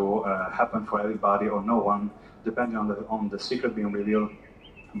going to happen for everybody or no one, depending on the secret being revealed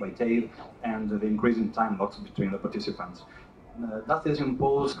by Dave and the increase in time locks between the participants. Does this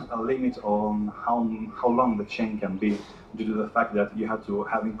impose a limit on how long the chain can be, due to the fact that you have to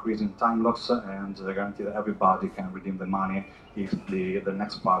have increase in time locks and guarantee that everybody can redeem the money if the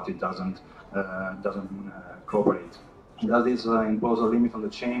next party doesn't cooperate? Does this impose a limit on the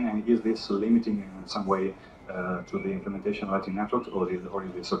chain, and is this limiting in some way to the implementation of Lightning Network, or is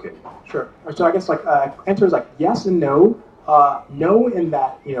this okay? Sure. So I guess answer is yes and no. No, in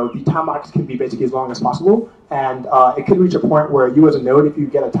that the time locks can be basically as long as possible, and it could reach a point where you as a node, if you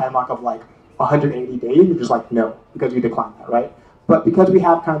get a time lock of 180 days, you're just no, because you decline that, right? But because we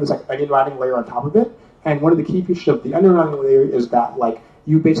have kind of this onion routing layer on top of it, and one of the key features of the onion routing layer is that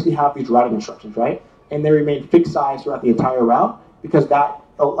you basically have these routing instructions, right? And they remain fixed size throughout the entire route, because that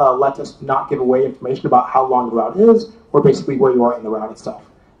lets us not give away information about how long the route is, or basically where you are in the route itself.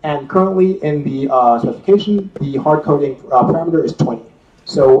 And currently in the specification, the hard coding parameter is 20.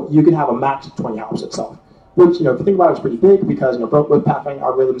 So you can have a max of 20 hops itself. Which, if you think about it, is pretty big, because both pathing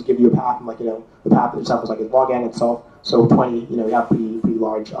algorithms give you a path, and the path itself is its log n itself. So 20, you have pretty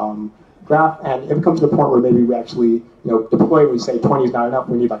large graph. And if it comes to the point where maybe we actually deploy, we say 20 is not enough,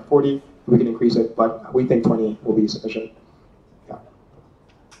 we need 40, we can increase it, but we think 20 will be sufficient.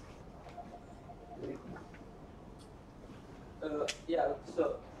 Yeah.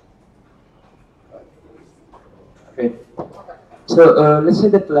 Okay. So let's say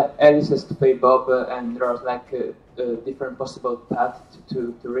that Alice has to pay Bob, and there are different possible paths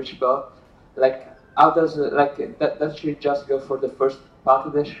to reach Bob. How does does she just go for the first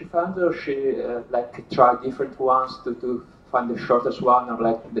path that she found, or she try different ones to find the shortest one,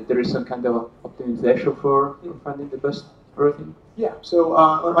 or there is some kind of optimization for finding the best everything? Yeah. So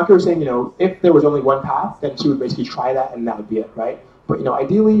like I was saying, if there was only one path, then she would basically try that, and that would be it, right? But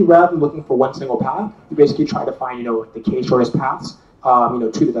ideally, rather than looking for one single path, you basically try to find the k shortest paths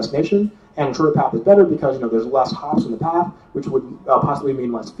to the destination. And a shorter path is better because there's less hops in the path, which would possibly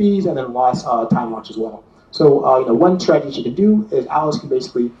mean less fees and then less time watch as well. So one strategy she can do is Alice can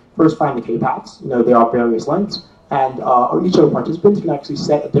basically first find the k paths. They are various lengths, and each of the participants can actually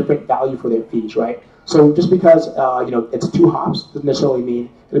set a different value for their fees, right? So just because it's 2 hops doesn't necessarily mean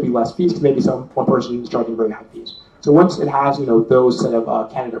it'll be less fees, because maybe one person is charging very high fees. So once it has those set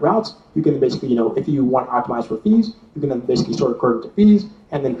of candidate routes, you can basically if you want to optimize for fees, you can then basically sort according to fees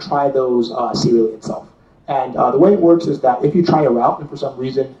and then try those serially itself. And the way it works is that if you try a route and for some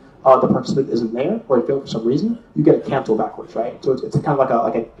reason the participant isn't there, or it failed for some reason, you get it canceled backwards, right? So it's kind of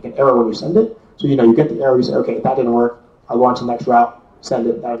like an error when you send it. So you get the error, you say, okay, that didn't work, I launch the next route, send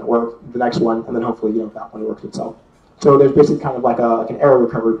it, that didn't work, the next one, and then hopefully that one works itself. So there's basically kind of like an error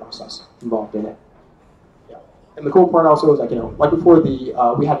recovery process involved in it. Yeah. And the cool part also is like before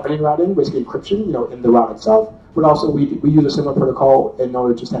we had onion routing, basically encryption, in the route itself, but also we use a similar protocol in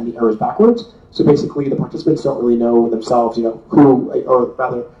order to send the errors backwards. So basically the participants don't really know themselves, who, or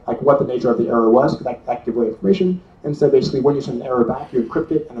rather what the nature of the error was, because that gives away information. Instead, basically, when you send an error back, you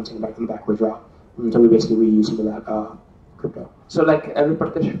encrypt it and then send it back in the backwards route. And so we basically reuse some of that crypto. So like every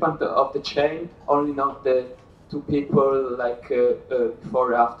participant of the chain only know the two people like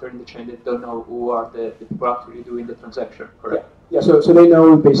before or after in the chain. They don't know who are the people actually doing the transaction, correct? Yeah. So they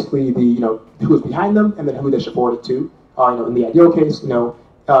know basically the who's behind them and then who they should forward it to. In the ideal case,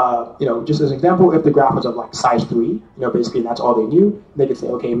 just as an example, if the graph was of like size 3, basically that's all they knew. They could say,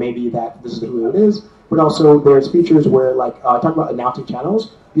 okay, maybe that this is who it is. But also there's features where talk about announcing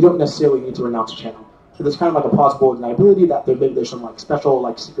channels. You don't necessarily need to announce a channel. So there's kind of like a plausible deniability that there's some like special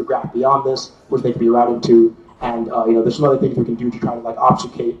like secret graph beyond this, which they can be routed to. And there's some other things we can do to try to like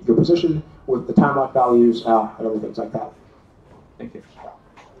obfuscate your position with the time lock values and other things like that. Thank you.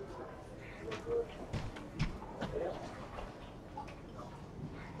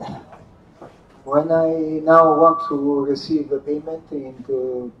 When I now want to receive a payment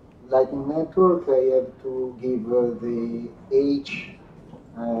into Lightning Network, I have to give the H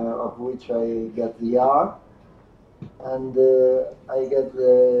of which I get the R, and I get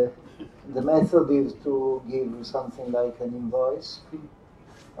the method is to give something like an invoice.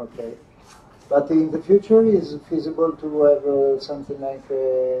 Okay. But in the future, is it feasible to have something like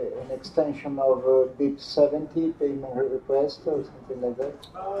an extension of BIP 70 payment request or something like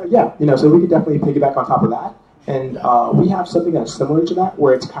that? Yeah, so we could definitely piggyback on top of that. And we have something that's similar to that,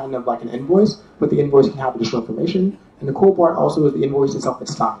 where it's kind of like an invoice, but the invoice can have additional information. And the cool part also is the invoice itself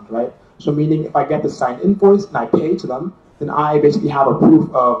is signed, right? So meaning if I get the signed invoice and I pay to them, then I basically have a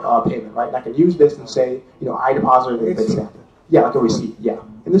proof of payment, right? And I can use this and say, I deposited a Bitstamp. Yeah, like a receipt, yeah.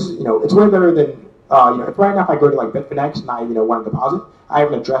 And this is, it's way better than, if right now if I go to like Bitfinex and I, want to deposit, I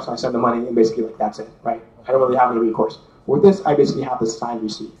have an address and I send the money and basically like that's it, right? I don't really have any recourse. With this, I basically have this signed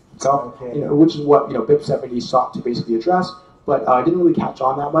receipt. So, which is what, BIP 70 sought to basically address, but it didn't really catch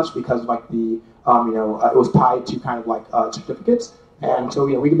on that much because like the, it was tied to kind of like certificates. And so,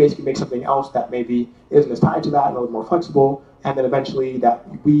 we can basically make something else that maybe isn't as tied to that and a little more flexible. And then eventually that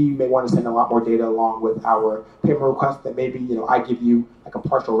we may want to send a lot more data along with our payment request that maybe, I give you like a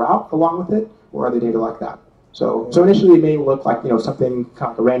partial route along with it or other data like that. So initially it may look like, something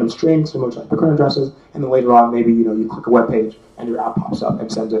kind of like a random string, similar to like Bitcoin addresses. And then later on, maybe, you click a web page and your app pops up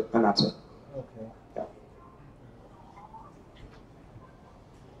and sends it and that's it. Okay.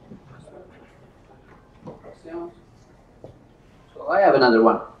 Yeah. So I have another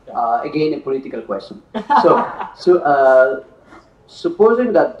one. Again, a political question.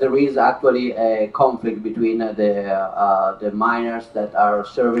 Supposing that there is actually a conflict between the miners that are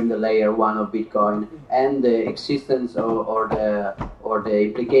serving the layer 1 of Bitcoin and the existence or the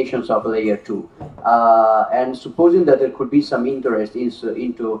implications of layer 2, and supposing that there could be some interest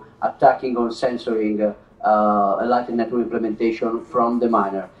into attacking or censoring a Lightning Network implementation from the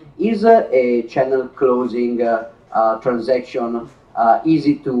miner, is a channel closing transaction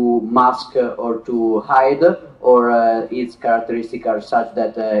easy to mask or to hide, or its characteristics are such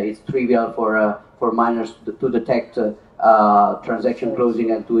that it's trivial for miners to detect transaction closing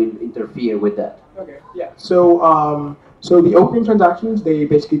and to interfere with that? Okay, yeah. So the opening transactions, they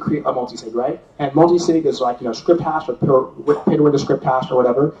basically create a multi-sig, right? And multi-sig is like, script hash or pay-to-win script hash or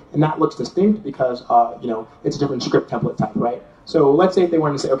whatever, and that looks distinct because, it's a different script template type, right? So let's say if they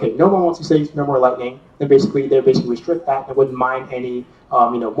wanted to say, okay, no more multi-sigs, no more Lightning, then they restrict that and wouldn't mind any,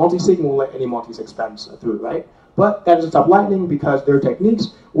 multi-sig and will let any multi-sig spends through, right? But that doesn't stop Lightning because there are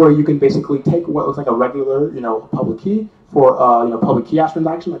techniques where you can basically take what looks like a regular, public key for, public key hash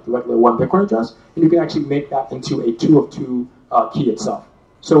transaction, like the regular 1 Bitcoin address, and you can actually make that into a 2 of 2 key itself.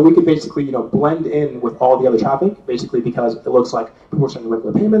 So we could basically, blend in with all the other traffic, basically because it looks like people are sending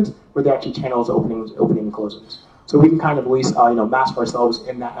regular payments, but they're actually channels opening and closings. So we can kind of at least, mask ourselves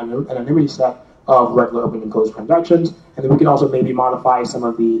in that anonymity set of regular open and closed transactions, and then we can also maybe modify some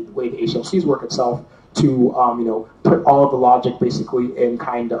of the way the HLCs work itself to, put all of the logic basically in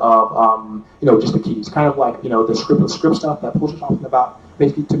kind of, just the keys, kind of like, the script stuff that Pulse was talking about,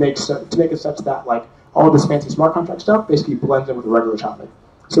 basically to make it such that like all this fancy smart contract stuff basically blends in with the regular traffic.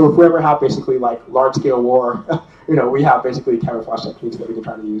 So if we ever have basically like large scale war, we have basically camouflage techniques that we can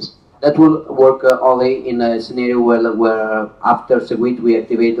try to use. That will work only in a scenario where after SegWit we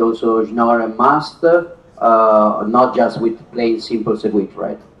activate also Schnorr and Must, not just with plain simple SegWit,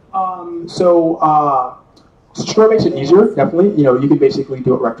 right? Schnorr makes it easier, definitely. You can basically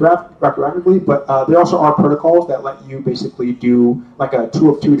do it retroactively, but there also are protocols that let you basically do like a 2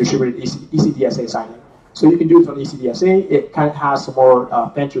 of 2 distributed ECDSA signing. So you can do this on ECDSA. It kind of has some more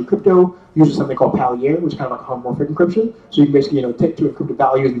fancier crypto, uses something called Palier, which is kind of like a homomorphic encryption. So you can basically, take 2 encrypted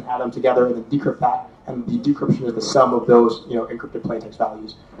values and add them together and then decrypt that. And the decryption is the sum of those, encrypted plaintext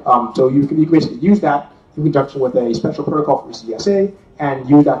values. So you can basically use that in conjunction with a special protocol from CSA, and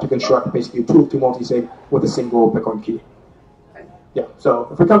use that to construct basically a tool to multi-sig with a single Bitcoin key. Yeah, so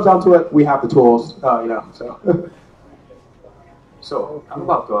if it comes down to it, we have the tools, so. So I'm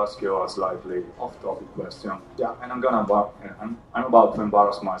about to ask you a slightly off-topic question. Yeah. And I'm about to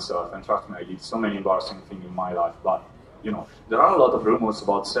embarrass myself, and trust me, I did so many embarrassing things in my life, but there are a lot of rumors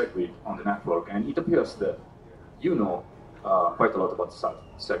about SegWit on the network, and it appears that you know quite a lot about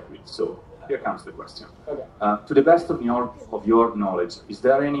SegWit. So here comes the question. Okay. To the best of your knowledge, is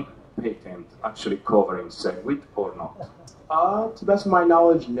there any patent actually covering SegWit or not? To the best of my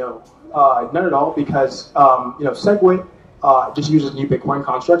knowledge, no. None at all, because SegWit just uses new Bitcoin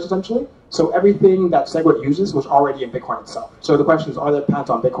constructs, essentially. So everything that SegWit uses was already in Bitcoin itself. So the question is, are there patents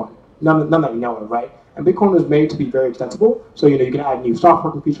on Bitcoin? None that we know of, right? And Bitcoin was made to be very extensible. So, you can add new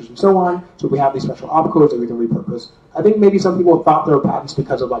software features and so on. So we have these special opcodes that we can repurpose. I think maybe some people thought there were patents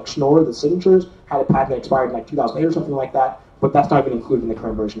because of like Schnorr, the signatures, had a patent that expired in like 2008 or something like that. But that's not even included in the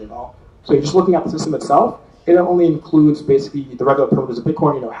current version at all. So you're just looking at the system itself. It only includes basically the regular primitives of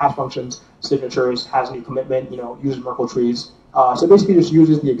Bitcoin, hash functions, signatures, has new commitment, uses Merkle trees. So basically just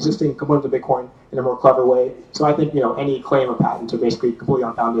uses the existing components of Bitcoin in a more clever way. So I think, any claim of patents are basically completely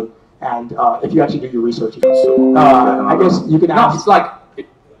unfounded. And if you actually do your research, I guess you can ask. No, it's like,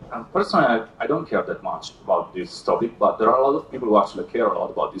 personally, I don't care that much about this topic, but there are a lot of people who actually care a lot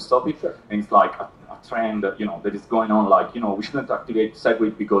about this topic. Sure. And it's like a trend that, that is going on, like, we shouldn't activate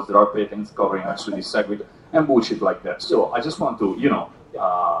SegWit because there are patents covering actually SegWit and bullshit like that. So I just want to,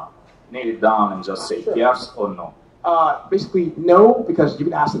 nail it down and just say yes or no. Basically, no, because you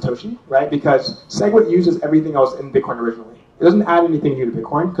can ask Satoshi, right? Because SegWit uses everything else in Bitcoin originally. It doesn't add anything new to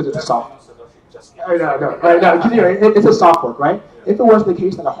Bitcoin because it's a soft. It's a soft fork, right? If it was the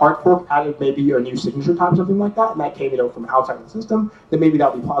case that a hard fork added maybe a new signature type or something like that, and that came, from outside of the system, then maybe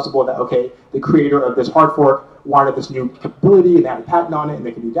that would be plausible that, okay, the creator of this hard fork wanted this new capability and they had a patent on it and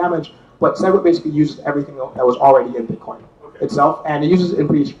they can do damage. But SegWit basically uses everything that was already in Bitcoin itself, and it uses it in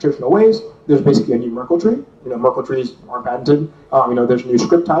pretty traditional ways. There's basically a new Merkle tree. Merkle trees aren't patented. There's a new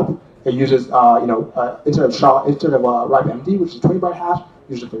script type. It uses, instead of ripe MD, which is a 20-byte hash,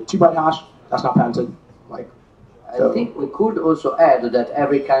 it uses a 32-byte hash. That's not patented. I think we could also add that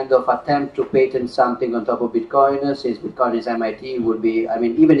every kind of attempt to patent something on top of Bitcoin, since Bitcoin is MIT, would be,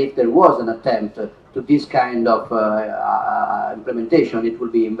 even if there was an attempt to this kind of implementation, it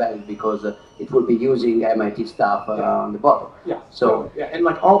would be invalid because it would be using MIT stuff on the bottom. Yeah. So and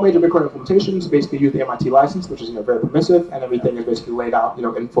like all major Bitcoin implementations, basically use the MIT license, which is very permissive, and everything is basically laid out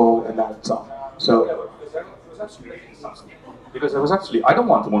in full in that itself. So. Because I don't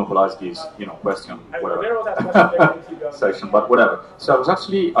want to monopolize this, question, whatever, section, but whatever. So I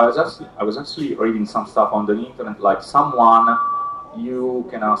was actually reading some stuff on the internet, like someone, you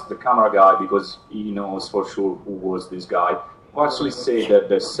can ask the camera guy because he knows for sure who was this guy, who actually say that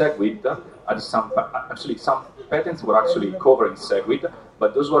the SegWit, some patents were actually covering SegWit,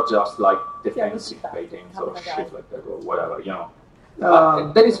 but those were just like defensive patents or shit like that or whatever,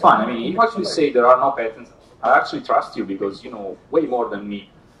 that is fine. If you actually say there are no patents, I actually trust you because you know way more than me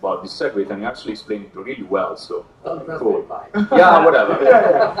about this SegWit, and you actually explained it really well. So cool. Yeah, whatever.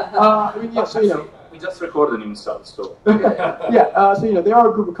 So we just recorded himself. So so there are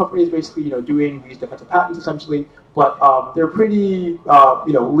a group of companies basically doing these defensive patents essentially, but they're pretty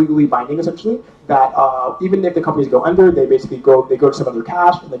legally binding essentially. That even if the companies go under, they basically go to some other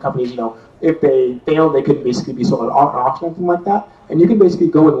cash, and the companies if they fail, they can basically be sold at auction or something like that. And you can basically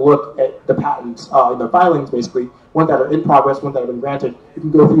go and look at the patents, the filings basically, ones that are in progress, ones that have been granted. You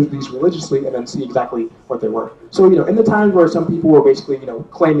can go through these religiously and then see exactly what they were. So in the times where some people were basically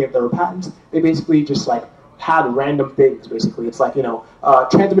claiming that there were patents, they basically just had random things basically. It's like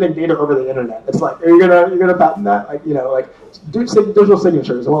transmitting data over the internet. It's like, are you gonna patent that? Do digital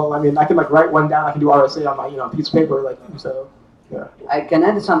signatures. Well, I can write one down. I can do RSA on my piece of paper. So. Yeah. I can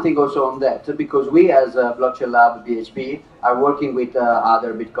add something also on that, because we as Blockchain Lab BHP are working with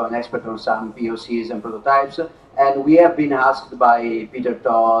other Bitcoin experts on some POCs and prototypes, and we have been asked by Peter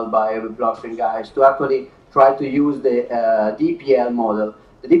Toll, by blockchain guys, to actually try to use the DPL model.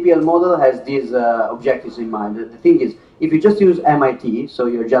 The DPL model has these objectives in mind. The thing is, if you just use MIT, so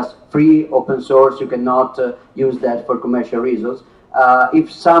you're just free, open source, you cannot use that for commercial reasons. If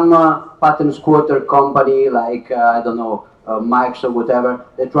some patent squatter company like, I don't know, Microsoft, whatever,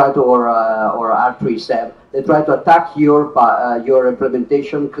 they try to, or R3SEB, they try to attack your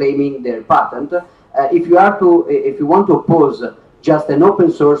implementation, claiming their patent. If you want to oppose just an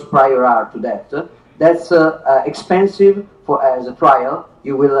open source prior art to that, that's expensive as a trial.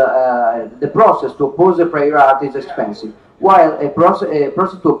 You will the process to oppose a prior art is expensive. while a process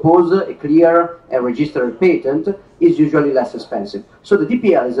to oppose a clear and registered patent is usually less expensive. So the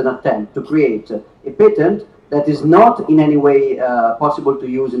DPL is an attempt to create a patent that is not in any way possible to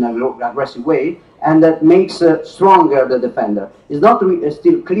use in an aggressive way, and that makes stronger the defender. It's not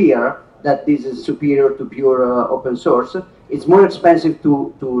still clear that this is superior to pure open source. It's more expensive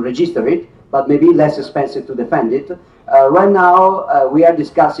to register it, but maybe less expensive to defend it. Right now, we are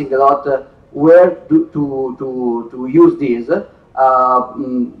discussing a lot where to use these.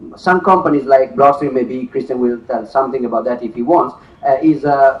 Some companies like Blockstream, maybe Christian will tell something about that if he wants, is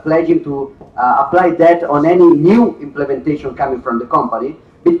pledging to apply that on any new implementation coming from the company.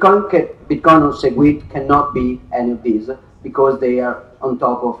 Bitcoin or Segwit cannot be any of these because they are on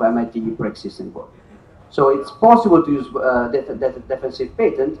top of MIT pre-existing board. So it's possible to use defensive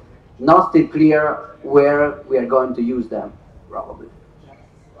patent, not still clear where we are going to use them, probably.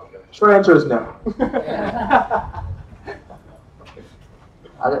 Short answer is no.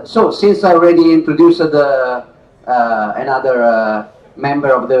 So since I already introduced another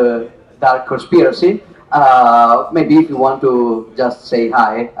member of the Dark Conspiracy, maybe if you want to just say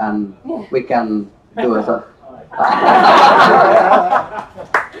hi and we can do it.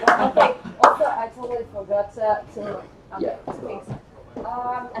 Okay. Also, I totally forgot to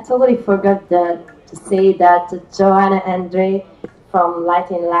I totally forgot to say that Joanna and Andre from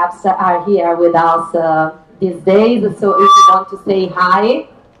Lightning Labs are here with us these days. So if you want to say hi,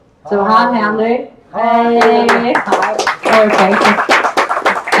 Joanna and Andre. Hey. Hi. Perfect.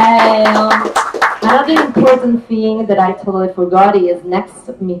 Another important thing that I totally forgot is next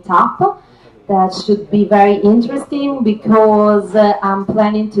meetup. That should be very interesting because I'm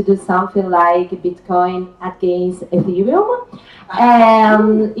planning to do something like Bitcoin against Ethereum.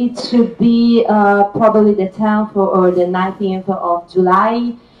 And it should be probably the 10th or the 19th of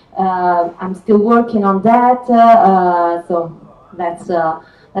July. I'm still working on that, so let's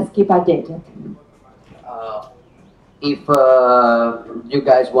keep updated. If you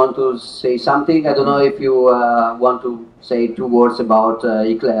guys want to say something, I don't know if you want to say 2 words about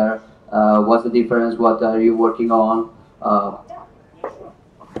Eclair. What's the difference? What are you working on?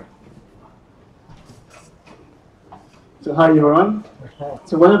 So hi everyone.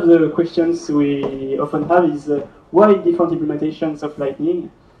 So one of the questions we often have is why different implementations of Lightning?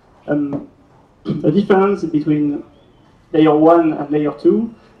 The difference between layer 1 and layer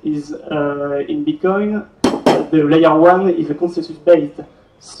 2 is in Bitcoin, the layer 1 is a consensus based.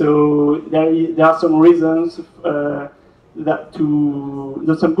 So there are some reasons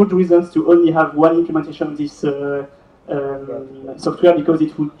there's some good reasons to only have one implementation of this software, because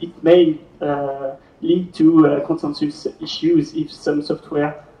it may lead to consensus issues if some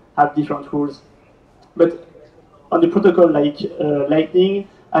software have different rules. But on the protocol like Lightning,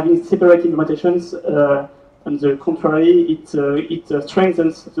 having separate implementations, on the contrary, it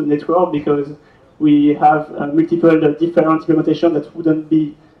strengthens the network because we have multiple different implementations that wouldn't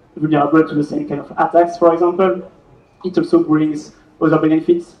be vulnerable to the same kind of attacks, for example. It also brings other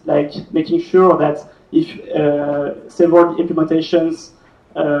benefits, like making sure that if several implementations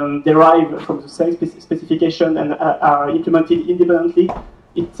derive from the same specification and are implemented independently,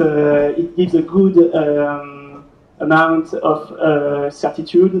 it gives a good amount of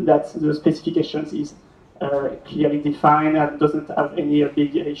certitude that the specifications is clearly defined and doesn't have any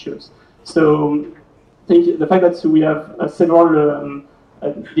big issues. So I think the fact that we have several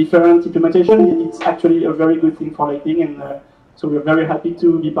different implementation, it's actually a very good thing for Lightning, and so we're very happy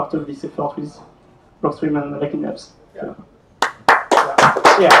to be part of this effort with Blockstream and Lightning Labs. Yeah.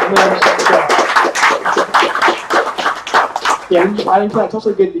 Yeah, and I think that's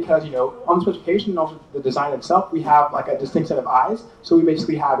also good because, on the specification and also the design itself, we have like a distinct set of eyes. So we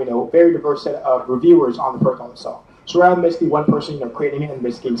basically have, very diverse set of reviewers on the protocol itself. So rather than basically one person, creating it and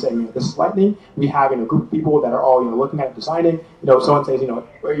basically saying, this is Lightning, we have, a group of people that are all, looking at it, designing. Someone says,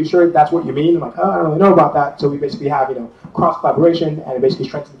 are you sure that's what you mean? I'm like, oh, I don't really know about that. So we basically have, cross collaboration, and it basically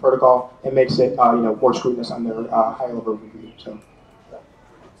strengthens the protocol and makes it, more scrutinous on their higher level review.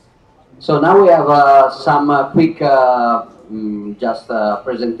 So now we have some quick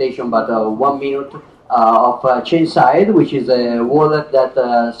presentation, but 1 minute of Chainside, which is a wallet that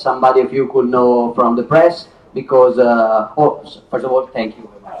somebody of you could know from the press, because, first of all, thank you.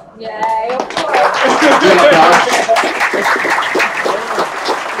 Yay, of course.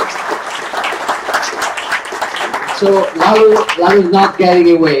 So Lalu is not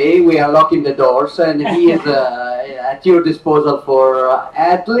getting away. We are locking the doors, and he is at your disposal for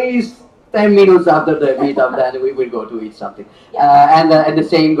at least 10 minutes after the meetup. Then we will go to eat something. And the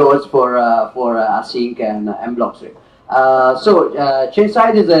same goes for Async and Blockstream. So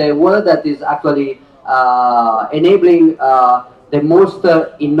Chainside is a wallet that is actually enabling the most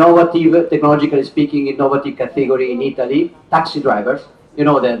innovative, technologically speaking, innovative category in Italy, taxi drivers. You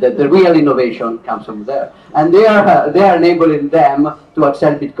know, the real innovation comes from there, and they are enabling them to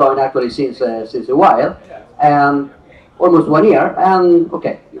accept Bitcoin actually since a while, and almost 1 year. And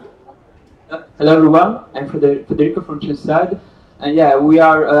okay. Hello everyone, I'm Federico from Censad, and yeah, we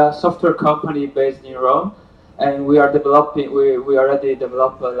are a software company based in Rome, and we are developing. We already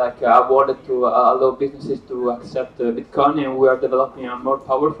developed like a wallet to allow businesses to accept Bitcoin, and we are developing a more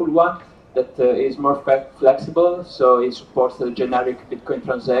powerful one that is more flexible, so it supports the generic Bitcoin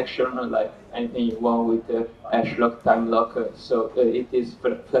transaction, like anything you want with hash lock, time lock, so it is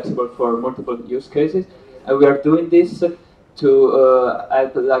flexible for multiple use cases. And we are doing this to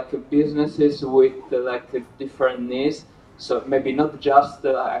help like businesses with like different needs, so maybe not just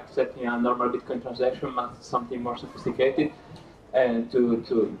accepting a normal Bitcoin transaction, but something more sophisticated, and to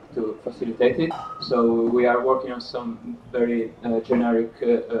facilitate it. So we are working on some very generic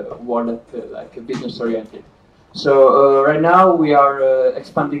wallet, like business oriented. So right now we are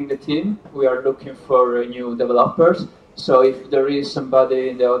expanding the team. We are looking for new developers. So if there is somebody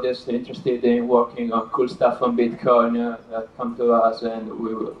in the audience interested in working on cool stuff on Bitcoin, come to us and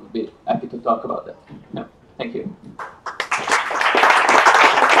we will be happy to talk about that. Yeah. Thank you.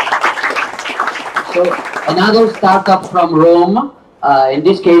 So another startup from Rome, in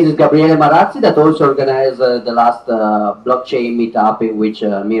this case is Gabriele Marazzi, that also organized the last blockchain meetup in which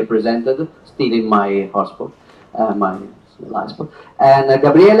Mir presented, still in my hotspot, my live spot. And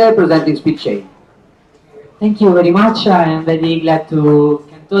Gabriele presenting SpeedChain. Thank you very much. I am very glad to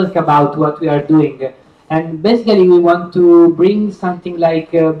talk about what we are doing. And basically we want to bring something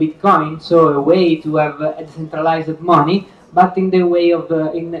like Bitcoin, so a way to have a decentralized money, but in the way of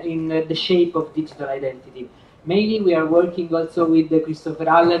in the shape of digital identity. Mainly we are working also with Christopher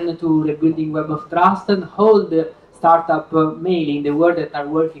Allen to rebuilding Web of Trust, and all the startup mainly in the world that are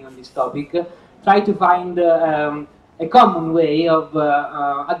working on this topic try to find a common way of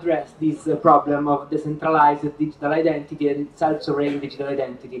address this problem of decentralized digital identity and self-sovereign digital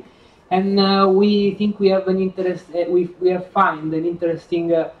identity. And we think we have an interest, we have found an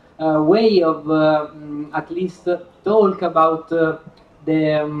interesting way of at least talk about the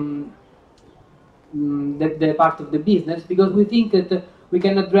part of the business, because we think that we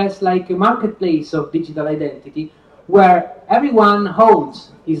can address like a marketplace of digital identity where everyone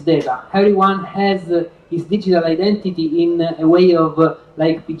owns his data, everyone has his digital identity in a way of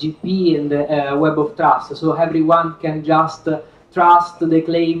like PGP and Web of Trust, so everyone can just trust the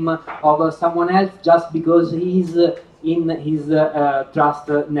claim of someone else just because he's in his trust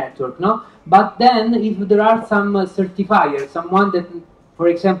network, no? But then if there are some certifiers, someone that, for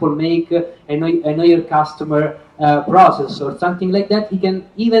example, make a know your customer process or something like that, he can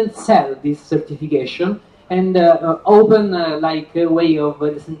even sell this certification and open like a way of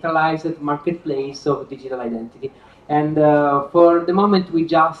a decentralized marketplace of digital identity. And for the moment we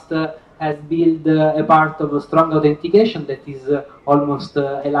just has built a part of a strong authentication that is almost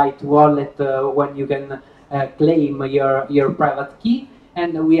a light wallet when you can claim your private key,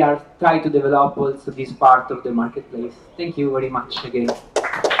 and we are trying to develop also this part of the marketplace. Thank you very much again.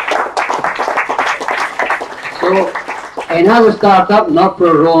 So another startup, not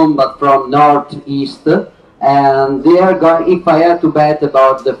from Rome but from Northeast, and they are going, if I had to bet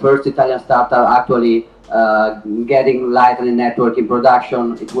about the first Italian startup actually getting Lightning Network in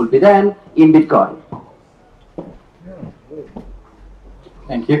production, it will be then in Bitcoin.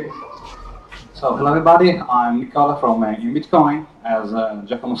 Thank you. So hello everybody, I'm Nicola from in Bitcoin. As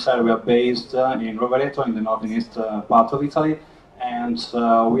Giacomo said, we are based in Rovereto in the northeast part of Italy, and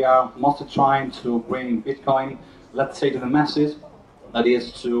we are mostly trying to bring Bitcoin, let's say, to the masses. That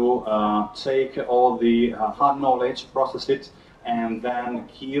is to take all the hard knowledge, process it, and then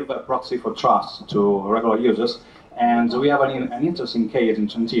give a proxy for trust to regular users. And we have an interesting case in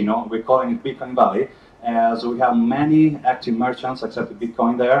Trentino. We're calling it Bitcoin Valley, as we have many active merchants accepting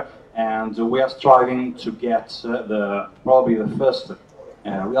Bitcoin there, and we are striving to get probably the first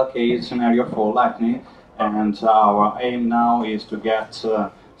real case scenario for Lightning. And our aim now is to get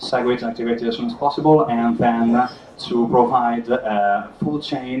SegWit activated as soon as possible, and then to provide a full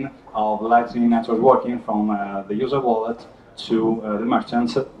chain of Lightning Network working from the user wallet to the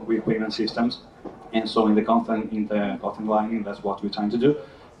merchants with payment systems. And so in the content lining, that's what we're trying to do.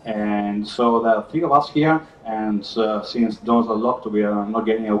 And so there are 3 of us here, and since doors are locked, we are not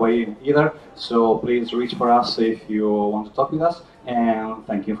getting away either. So please reach for us if you want to talk with us, and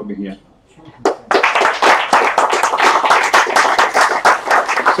thank you for being here.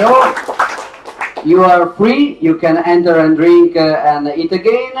 So You are free, you can enter and drink and eat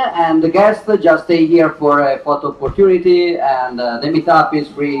again, and the guests just stay here for a photo opportunity, and the meetup is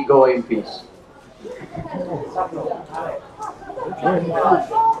free, go in peace.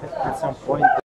 At some point.